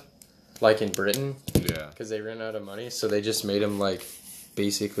have, like in Britain. Yeah. Because they ran out of money, so they just made them like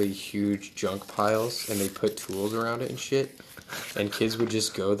basically huge junk piles, and they put tools around it and shit. And kids would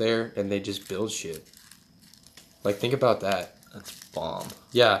just go there and they just build shit. Like, think about that. That's bomb.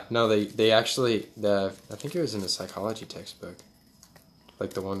 Yeah, no, they actually, I think it was in the psychology textbook.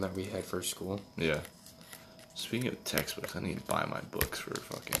 Like the one that we had for school. Yeah. Speaking of textbooks, I need to buy my books for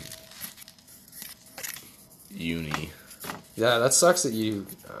fucking uni. Yeah, that sucks that you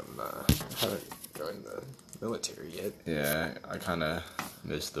haven't joined the military yet. Yeah, I kind of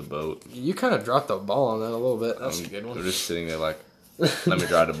missed the boat. You kind of dropped the ball on that a little bit. That's a good one. They're just sitting there like, let me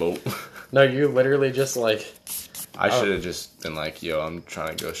drive the boat. No, you literally just like... I should have just been like, yo, I'm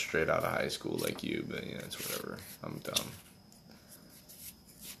trying to go straight out of high school like you, but yeah, it's whatever. I'm dumb.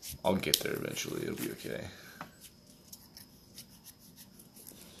 I'll get there eventually. It'll be okay.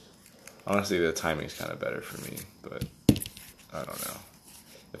 Honestly, the timing's kind of better for me, but I don't know.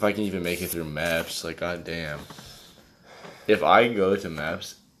 If I can even make it through maps, like, goddamn. If I go to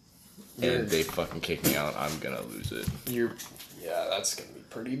maps and they fucking kick me out, I'm gonna lose it. Yeah, that's gonna be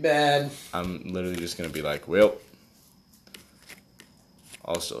pretty bad. I'm literally just gonna be like, well,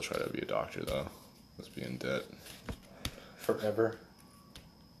 I'll still try to be a doctor, though. Let's be in debt. Forever.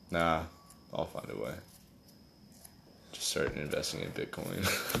 Nah, I'll find a way. Just start investing in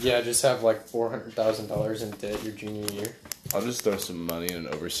Bitcoin. Yeah, just have like $400,000 in debt your junior year. I'll just throw some money in an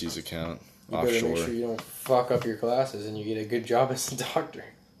overseas account, You offshore. better make sure you don't fuck up your classes and you get a good job as a doctor.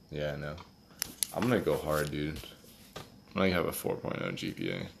 Yeah, I know. I'm gonna go hard, dude. I'm gonna have a 4.0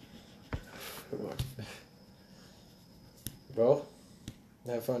 GPA. Well,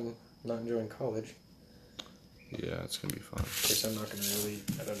 have fun not enjoying college. Yeah, it's gonna be fun. Of course, I'm not gonna really.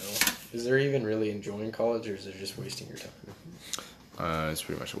 I don't know. Is there even really enjoying college, or is it just wasting your time? It's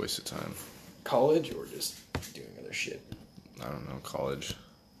pretty much a waste of time. College, or just doing other shit? I don't know, college.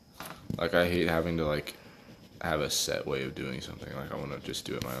 Like, I hate having to, like, have a set way of doing something. Like, I want to just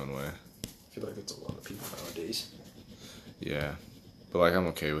do it my own way. I feel like that's a lot of people nowadays. Yeah. But, like, I'm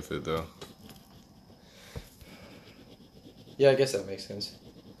okay with it, though. Yeah, I guess that makes sense.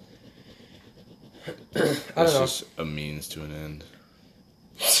 I don't It's know. just a means to an end.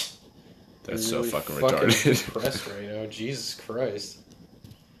 That's so really fucking retarded. Depressed right now. Jesus Christ.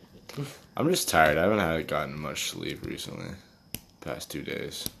 I'm just tired. I haven't gotten much sleep recently. Past 2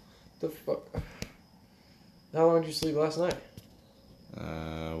 days. The fuck? How long did you sleep last night?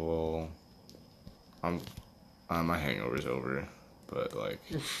 Well, my hangover's over, but like,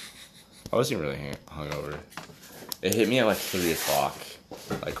 I wasn't really hungover. It hit me at like 3 o'clock,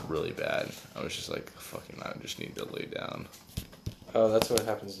 like really bad. I was just like, fucking, I just need to lay down. Oh, that's what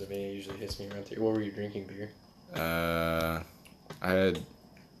happens to me. It usually hits me around 3. What were you drinking, beer? I had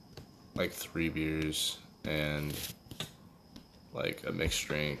like 3 beers and like a mixed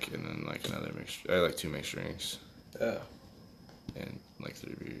drink, and then like another mixed. I had like 2 mixed drinks. Oh. And like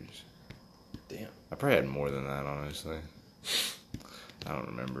 3 beers. Damn. I probably had more than that, honestly. I don't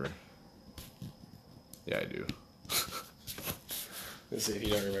remember. Yeah, I do. Let's see, if you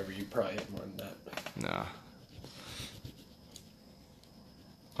don't remember, you probably had more than that. Nah.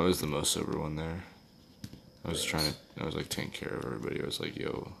 I was the most sober one there. I was like taking care of everybody. I was like,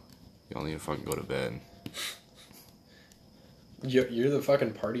 yo, y'all need to fucking go to bed. You're the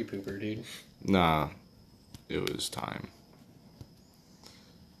fucking party pooper, dude. Nah. It was time.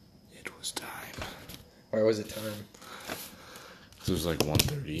 It was time. Why was it time? It was like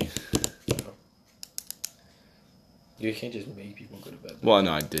 1:30. Oh. You can't just make people go to bed. Well,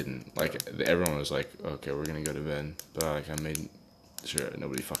 no, I didn't. Like, everyone was like, okay, we're gonna go to bed. But, like, I made sure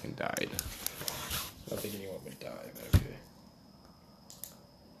nobody fucking died. I don't think anyone would die, but okay.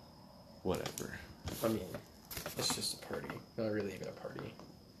 Whatever. I mean, it's just a party. Not really even a party.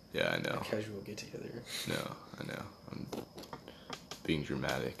 Yeah, I know. A casual get-together. No, I know. I'm being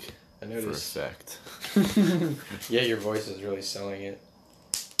dramatic. I noticed. For effect. Yeah, your voice is really selling it.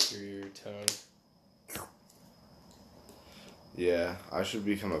 Through your tone. Yeah, I should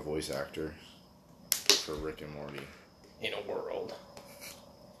become a voice actor for Rick and Morty. In a world.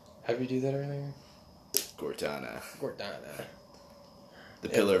 How'd you do that earlier? Cortana. Cortana. The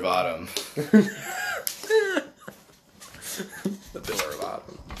Pillar Bottom. The Pillar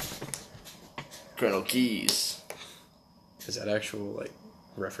Bottom. Colonel Keys. Is that actual, like,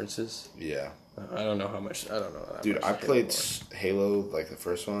 references? Yeah. I don't know how much. I don't know. That Dude, much I played Halo Halo, like the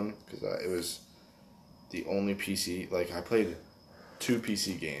first one, because it was the only PC. Like, I played 2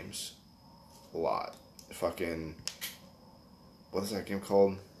 PC games a lot. Fucking. What is that game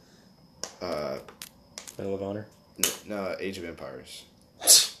called? Medal of Honor? No, Age of Empires.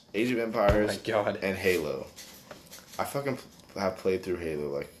 Age of Empires Oh my God. And Halo. I fucking have played through Halo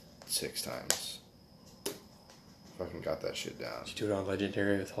like 6 times. Fucking got that shit down. Did you do it on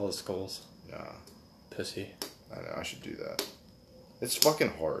Legendary with all the skulls? Nah. Pussy. I know, I should do that. It's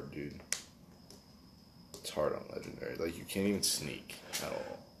fucking hard, dude. It's hard on Legendary. Like, you can't even sneak at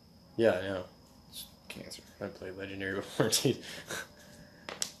all. Yeah, I know. It's cancer. I played Legendary before, dude.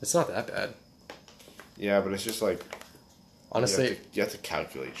 It's not that bad. Yeah, but it's just like... Honestly... You have to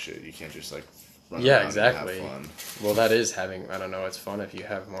calculate shit. You can't just, like, run yeah, around exactly. and have fun. Well, that is having... I don't know, it's fun if you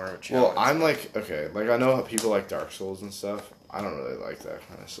have more of a challenge. Well, I'm like... Okay, like, I know how people like Dark Souls and stuff. I don't really like that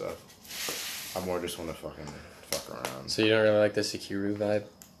kind of stuff. I more just want to fucking fuck around. So you don't really like the Sekiro vibe?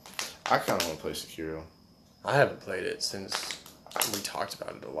 I kind of want to play Sekiro. I haven't played it since we talked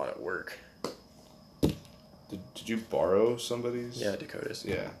about it a lot at work. Did you borrow somebody's? Yeah, Dakota's.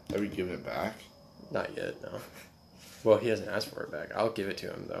 Yeah. Have you given it back? Not yet, no. Well, he hasn't asked for it back. I'll give it to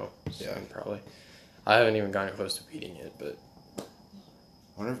him, though. Soon, Yeah. probably. I haven't even gotten close to beating it, but... I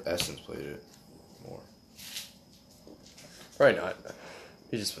wonder if Essence played it more. Probably not.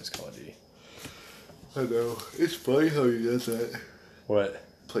 He just plays Call of Duty. I know. It's funny how he does that. What?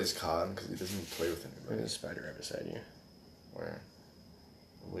 Plays COD because he doesn't play with anybody. There's a spider right beside you. Where?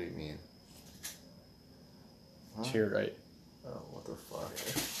 What do you mean? Huh? To your right. Oh, what the fuck?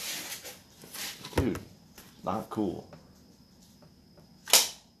 Dude, not cool.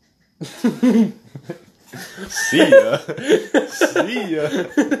 See ya. See ya.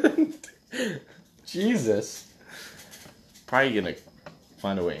 Jesus. Probably gonna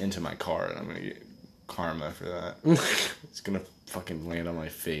find a way into my car and I'm gonna get karma for that. It's gonna fucking land on my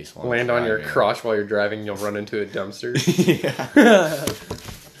face. While Land I'm on your driving. crotch while you're driving, you'll run into a dumpster. Yeah.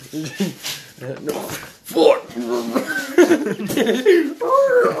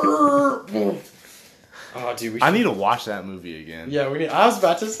 Oh, dude, we I need to watch that movie again. Yeah, we need. I was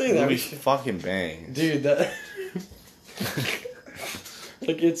about to say that. Movie fucking bang. Dude, that.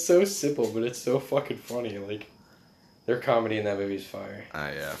 Like, it's so simple, but it's so fucking funny. Like, their comedy in that movie is fire.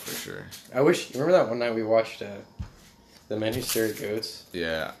 Yeah, for sure. I wish. Remember that one night we watched The Men Who Stare at Goats?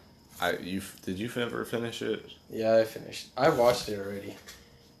 Yeah. Did you ever finish it? Yeah, I finished. I watched it already.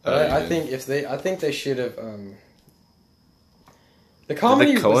 Oh, But you I did? think I think they should have. The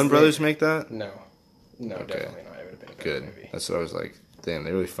comedy. Did the Coen was brothers make that? No, Okay. definitely not. It would have been a better Good. movie. That's what I was like. Damn,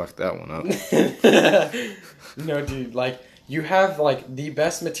 they really fucked that one up. No, dude. Like, you have like the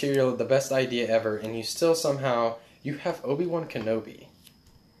best material, the best idea ever, and you still somehow you have Obi-Wan Kenobi.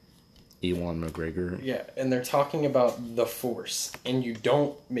 Ewan McGregor. Yeah, and they're talking about the Force, and you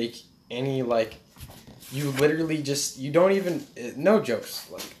don't make any, like, you literally just, you don't even, no jokes,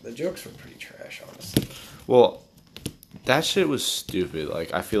 like, the jokes were pretty trash, honestly. Well, that shit was stupid.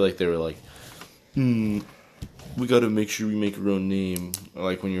 Like, I feel like they were like, we gotta make sure we make our own name.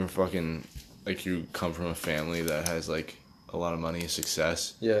 Like, when you're fucking, like, you come from a family that has, like, a lot of money and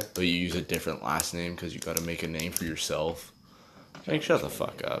success. Yeah. But you use a different last name because you gotta make a name for yourself. Like, shut the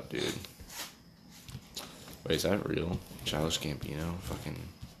fuck up, dude. Wait, is that real? Childish Gambino? Fucking,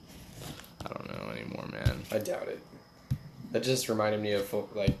 I don't know anymore, man. I doubt it. That just reminded me of,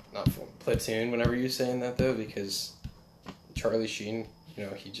 Platoon whenever you were saying that, though, because Charlie Sheen, you know,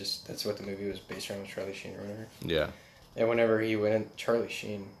 that's what the movie was based around, was Charlie Sheen or whatever. Yeah. And whenever he went in, Charlie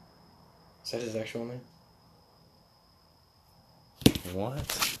Sheen, is that his actual name?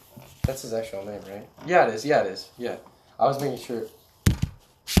 What? That's his actual name, right? Yeah, it is. Yeah. I was making sure.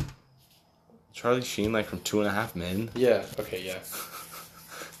 Charlie Sheen, like, from 2.5 Men? Yeah, okay, yeah.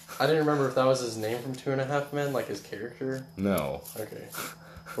 I didn't remember if that was his name from 2.5 Men, like his character. No. Okay.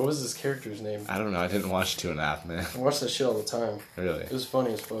 What was his character's name? I don't know. I didn't watch 2.5 Men. I watched that shit all the time. Really? It was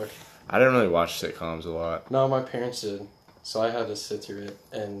funny as fuck. I didn't really watch sitcoms a lot. No, my parents did. So I had to sit through it,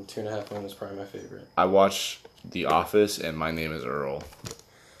 and 2.5 Men was probably my favorite. I watched The Office and My Name is Earl.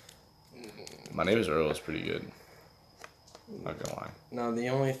 My Name is Earl is pretty good. Not gonna lie. No, the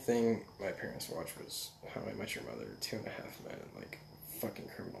only thing my parents watched was How I Met Your Mother, 2.5 Men, and, like, fucking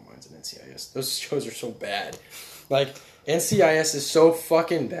Criminal Minds and NCIS. Those shows are so bad. Like, NCIS is so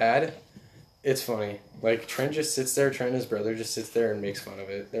fucking bad. It's funny. Like, Trent just sits there, Trent and his brother just sits there and makes fun of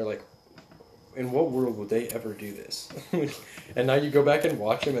it. They're like, in what world would they ever do this? And now you go back and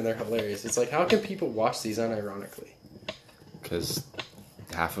watch them and they're hilarious. It's like, how can people watch these unironically? Because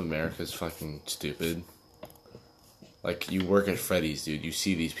half of America's fucking stupid. Like, you work at Freddy's, dude. You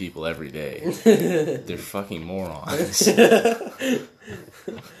see these people every day. They're fucking morons.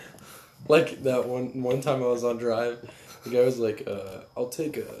 Like, that one time I was on Drive, the guy was like, I'll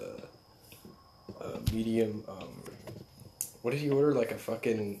take a medium, what did he order? Like a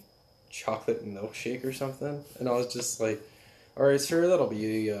fucking chocolate milkshake or something? And I was just like, alright, sir, that'll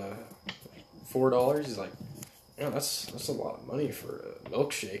be $4. He's like, yeah, that's a lot of money for a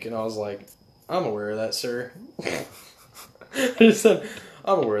milkshake. And I was like, I'm aware of that, sir. I just said,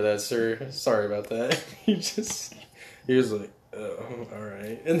 I'm aware of that, sir. Sorry about that. He was like, oh,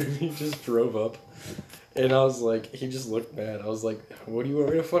 alright. And then he just drove up. And I was like, he just looked mad. I was like, what do you want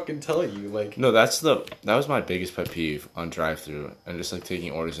me to fucking tell you? Like, No, that was my biggest pet peeve on drive-thru and just, like,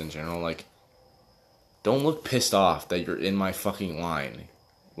 taking orders in general. Like, don't look pissed off that you're in my fucking line.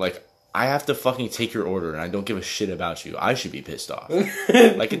 Like, I have to fucking take your order and I don't give a shit about you. I should be pissed off.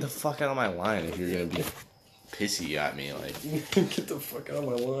 Like, get the fuck out of my line if you're gonna be pissy at me. Like, get the fuck out of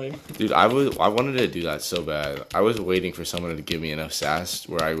my line. dude, I wanted to do that so bad. I was waiting for someone to give me enough sass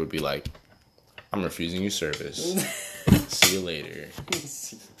where I would be like, I'm refusing you service. See you later.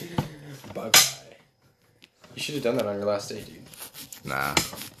 Bye-bye. You should have done that on your last day, dude. Nah.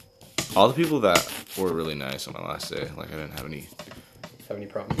 All the people that were really nice on my last day, like, I didn't have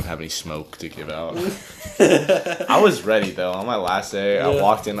any smoke to give out. I was ready though on my last day. Yeah. I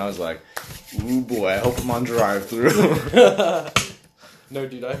walked in, I was like, ooh boy, I hope I'm on drive-thru. No,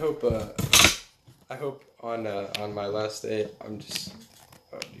 dude, I hope on my last day I'm just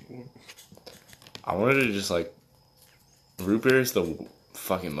dude. I wanted to just, like, root beer is the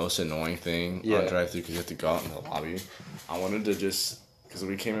fucking most annoying thing on drive-thru because you have to go out in the lobby. I wanted to just, because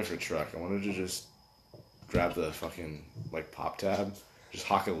we came in for truck, I wanted to just grab the fucking, like, pop tab, just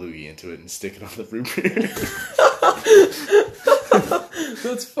hock a loogie into it and stick it on the root beer.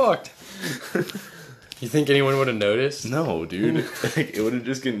 That's fucked. You think anyone would have noticed? No, dude. Like, it would have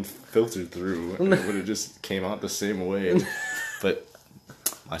just gotten filtered through. And it would have just came out the same way. But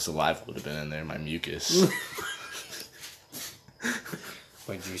my saliva would have been in there, my mucus.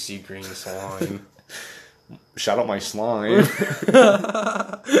 My juicy green slime. Shout out my slime.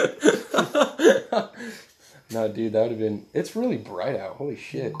 No, dude, that would have been... It's really bright out. Holy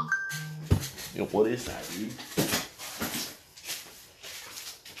shit. Yo, what is that, dude? Is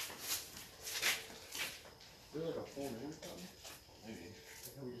there like a full name or something? Maybe.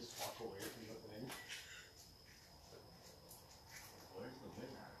 Can we just walk away from the thing? Where's the bin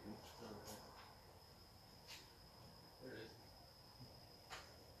at, dude? There it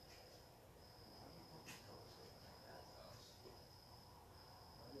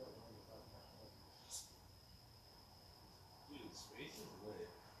is. Dude, space is lit.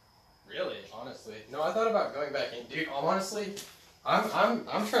 Really? Honestly. No, I thought about going back in. Dude, honestly, I'm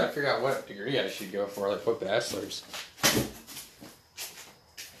trying to figure out what degree I should go for, like what bachelor's.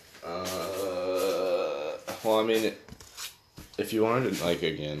 Well, I mean, if you wanted to, like,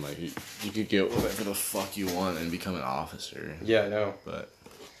 again, like, you could get whatever the fuck you want and become an officer. Yeah, I know. But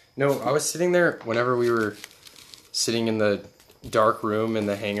No, I was sitting there whenever we were sitting in the dark room in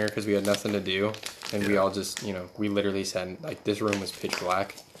the hangar because we had nothing to do. And we all just, you know, we literally sat in, like, this room was pitch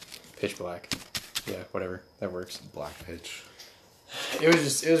black. Pitch black. Yeah, whatever. That works. black pitch. It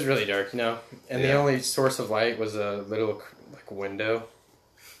was really dark, you know? And the Yeah. only source of light was a little, like, window.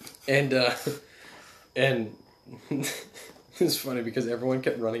 And, and it's funny because everyone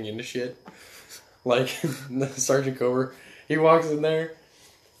kept running into shit. Like, Sergeant Cobra, he walks in there,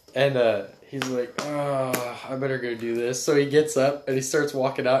 and, he's like, oh, I better go do this. So he gets up, and he starts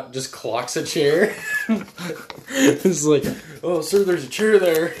walking out, and just clocks a chair. It's like, oh, sir, there's a chair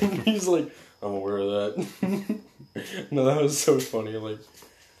there. And he's like, I'm aware of that. No, that was so funny. Like,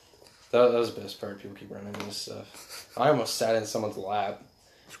 that was the best part. People keep running into this stuff. I almost sat in someone's lap.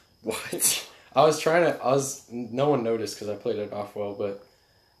 What? No one noticed because I played it off well, but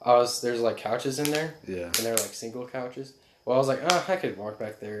there's like couches in there. Yeah. And they're like single couches. Well, I was like, oh, I could walk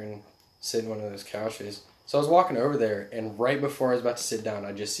back there and sit in one of those couches. So I was walking over there, and right before I was about to sit down,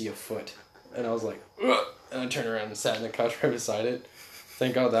 I just see a foot. And I was like, ugh! And I turned around and sat in the couch right beside it.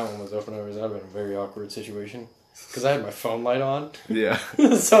 Thank God that one was open over. That would have been a very awkward situation. Because I had my phone light on. Yeah.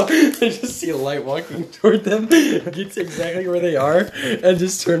 So I just see a light walking toward them, get to exactly where they are, and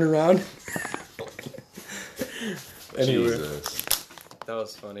just turn around. Anyway, Jesus. that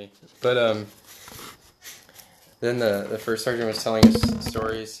was funny. But then the first sergeant was telling us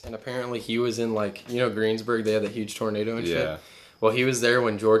stories, and apparently he was in, like, you know, Greensburg, they had that huge tornado and shit. Yeah. Well, he was there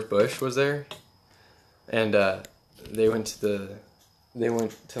when George Bush was there, and they went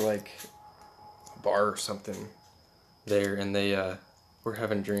to like a bar or something there, and they were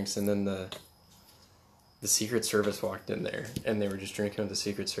having drinks, and then the Secret Service walked in there, and they were just drinking with the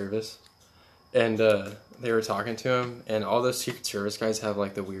Secret Service, and they were talking to him, and all those Secret Service guys have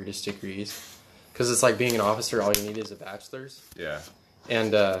like the weirdest degrees, because it's like being an officer, all you need is a bachelor's. Yeah.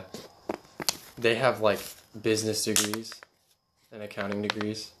 And they have like business degrees and accounting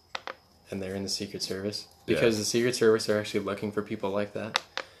degrees, and they're in the Secret Service because the Secret Service are actually looking for people like that,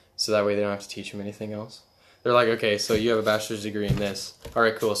 so that way they don't have to teach them anything else. They're like, okay, so you have a bachelor's degree in this. All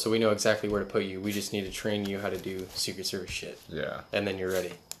right, cool. So we know exactly where to put you. We just need to train you how to do Secret Service shit. Yeah. And then you're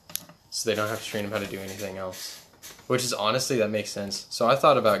ready. So they don't have to train them how to do anything else. Which is honestly, that makes sense. So I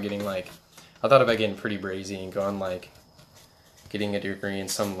thought about getting pretty brazy and going like, getting a degree in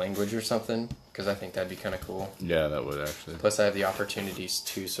some language or something. Because I think that'd be kind of cool. Yeah, that would actually. Plus I have the opportunities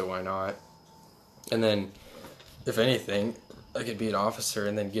too, so why not? And then, if anything, I could be an officer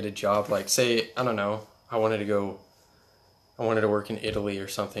and then get a job like, say, I don't know, I wanted to work in Italy or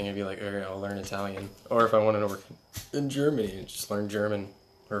something and be like, okay, I'll learn Italian. Or if I wanted to work in Germany and just learn German,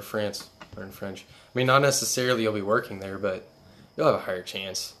 or France, learn French. I mean, not necessarily you'll be working there, but you'll have a higher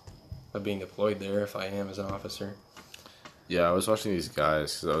chance of being deployed there if I am as an officer. Yeah, I was watching these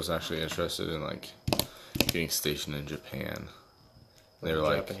guys because I was actually interested in like getting stationed in Japan. They were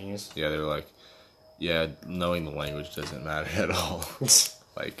like, Japanese. yeah, they were like, yeah, knowing the language doesn't matter at all.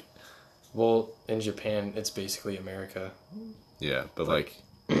 Like, well, in Japan, it's basically America. yeah, but like,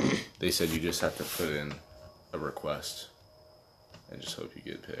 they said you just have to put in a request and just hope you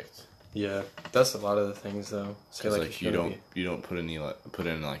get picked. Yeah, that's a lot of the things though. Say Like you don't put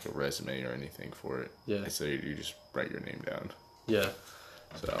in like a resume or anything for it. Yeah. So you just write your name down. Yeah.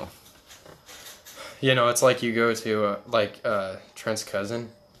 So. You know, it's like you go to Trent's cousin.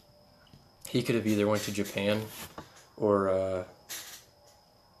 He could have either went to Japan or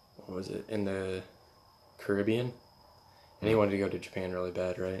what was it, in the Caribbean, and he wanted to go to Japan really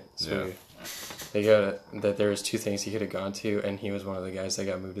bad, right? So Yeah. there was two things he could have gone to, and he was one of the guys that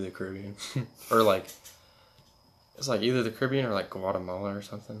got moved to the Caribbean, or like It's like either the Caribbean or like Guatemala or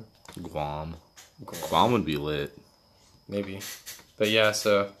something. Guam. Guam would be lit. Maybe. But yeah,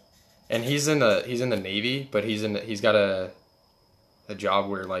 so, and he's in the Navy, but he's got a job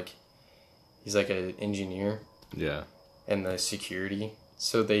where like he's like an engineer. Yeah. And the security.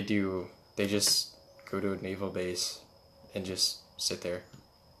 So they just go to a naval base and just sit there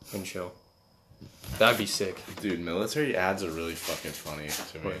and chill. That'd be sick. Dude, military ads are really fucking funny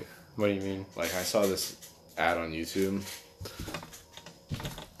to me. What do you mean? Like, I saw this ad on YouTube.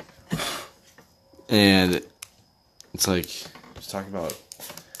 And it's like, it's talking about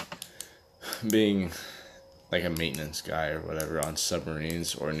being like a maintenance guy or whatever on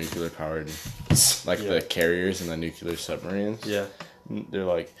submarines or nuclear powered, like the carriers and the nuclear submarines. Yeah. They're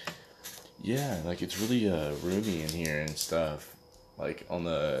like, yeah, like it's really roomy in here and stuff, like on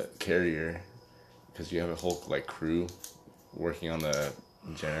the carrier, because you have a whole like crew working on the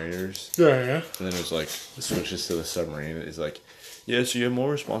generators. Yeah. And then it's like it switches to the submarine. It's like, yeah, so you have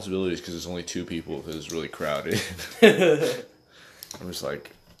more responsibilities because it's only 2 people because it's really crowded. I'm just like,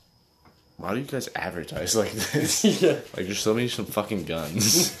 why do you guys advertise like this? Yeah. Like, just show me some fucking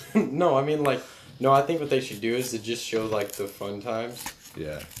guns. No, I mean, like, no, I think what they should do is to just show, like, the fun times.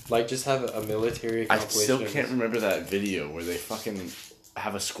 Yeah. Like, just have a military I compilation. still can't remember that video where they fucking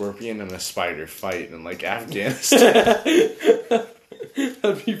have a scorpion and a spider fight in, like, Afghanistan.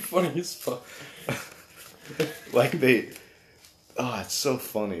 That'd be funny as fuck. Like, oh, it's so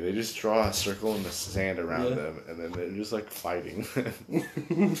funny. They just draw a circle in the sand around them, and then they're just, like, fighting.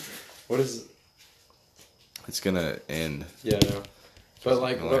 What is... It's gonna end. Yeah, no. But,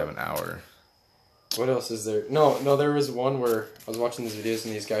 like... We only have an hour. What else is there? No, there was one where I was watching these videos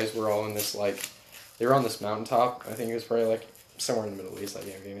and these guys were all in this, like... They were on this mountaintop. I think it was probably, like, somewhere in the Middle East, like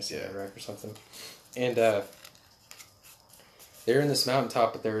Afghanistan, Iraq or something. And, they were in this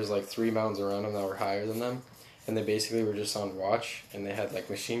mountaintop, but there was, like, 3 mountains around them that were higher than them. And they basically were just on watch, and they had, like,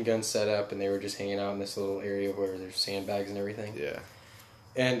 machine guns set up, and they were just hanging out in this little area where there's sandbags and everything. Yeah.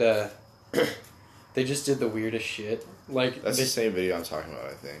 And, they just did the weirdest shit. Like, That's the same video I'm talking about,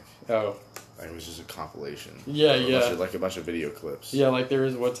 I think. Oh. Like, it was just a compilation. Yeah, A bunch of video clips. Yeah, like, there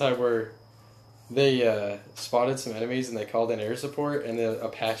was one time where they spotted some enemies, and they called in air support, and the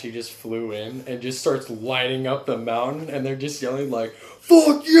Apache just flew in and just starts lighting up the mountain, and they're just yelling, like,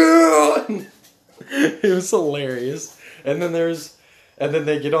 "Fuck yeah!" It was hilarious. And then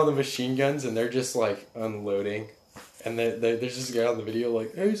they get on the machine guns, and they're just, like, unloading. And there's this guy on the video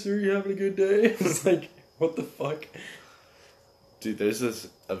like, "Hey, sir, you having a good day?" It's like, what the fuck? Dude, there's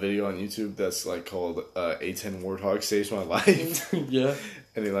a video on YouTube that's like called A10 Warthog Saves My Life. Yeah.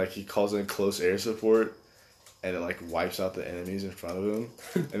 And he calls in close air support, and it like wipes out the enemies in front of him.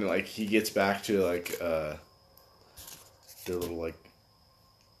 And like he gets back to like their little like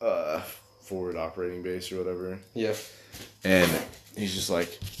forward operating base or whatever. Yeah. And he's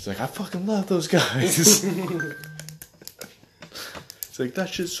like, I fucking love those guys. It's like, that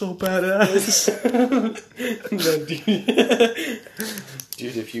shit's so badass. No,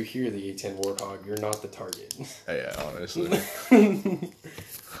 dude, if you hear the A10 Warthog, you're not the target. Yeah, honestly.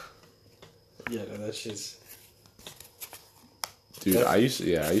 Yeah, no, that shit's... Dude, I used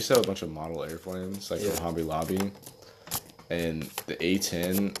to have a bunch of model airplanes, like from Hobby Lobby. And the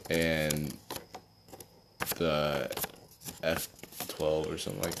A10 and the F-12 or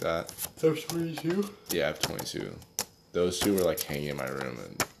something like that. F-22? Yeah, F-22. Those 2 were like hanging in my room,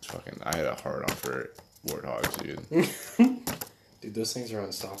 and I had a hard on for Warthogs, dude. Dude, those things are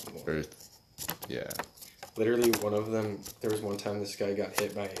unstoppable. Yeah. Literally, one of them, there was one time this guy got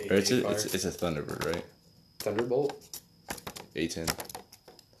hit by a It's a Thunderbird, right? Thunderbolt? A10.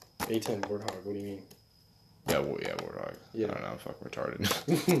 A10 Warthog, what do you mean? Yeah, Warthog. Yeah. I don't know, I'm fucking retarded.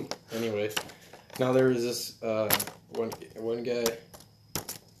 Anyway, now there was this one guy,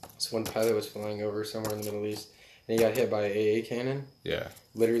 this one pilot was flying over somewhere in the Middle East, and he got hit by an AA cannon. Yeah.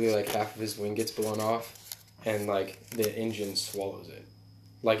 Literally, like, half of his wing gets blown off, and, like, the engine swallows it.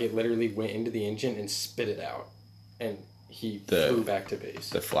 Like, it literally went into the engine and spit it out, and he flew back to base.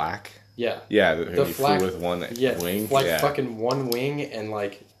 The flak? Yeah. Yeah, he flew with one wing? Like, fucking one wing and,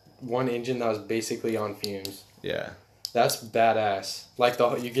 like, one engine that was basically on fumes. Yeah. That's badass. Like,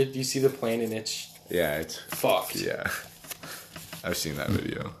 you see the plane and it's... Yeah, it's... fucked. Yeah. I've seen that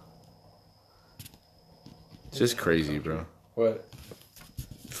video. It's just crazy, bro. What?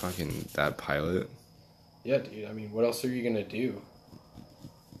 Fucking that pilot. Yeah, dude. I mean, what else are you gonna do?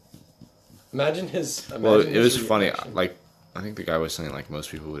 Imagine his... Well, it was funny. Like, I think the guy was saying, like,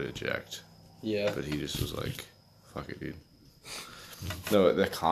 most people would eject. Yeah. But he just was like, fuck it, dude. No, the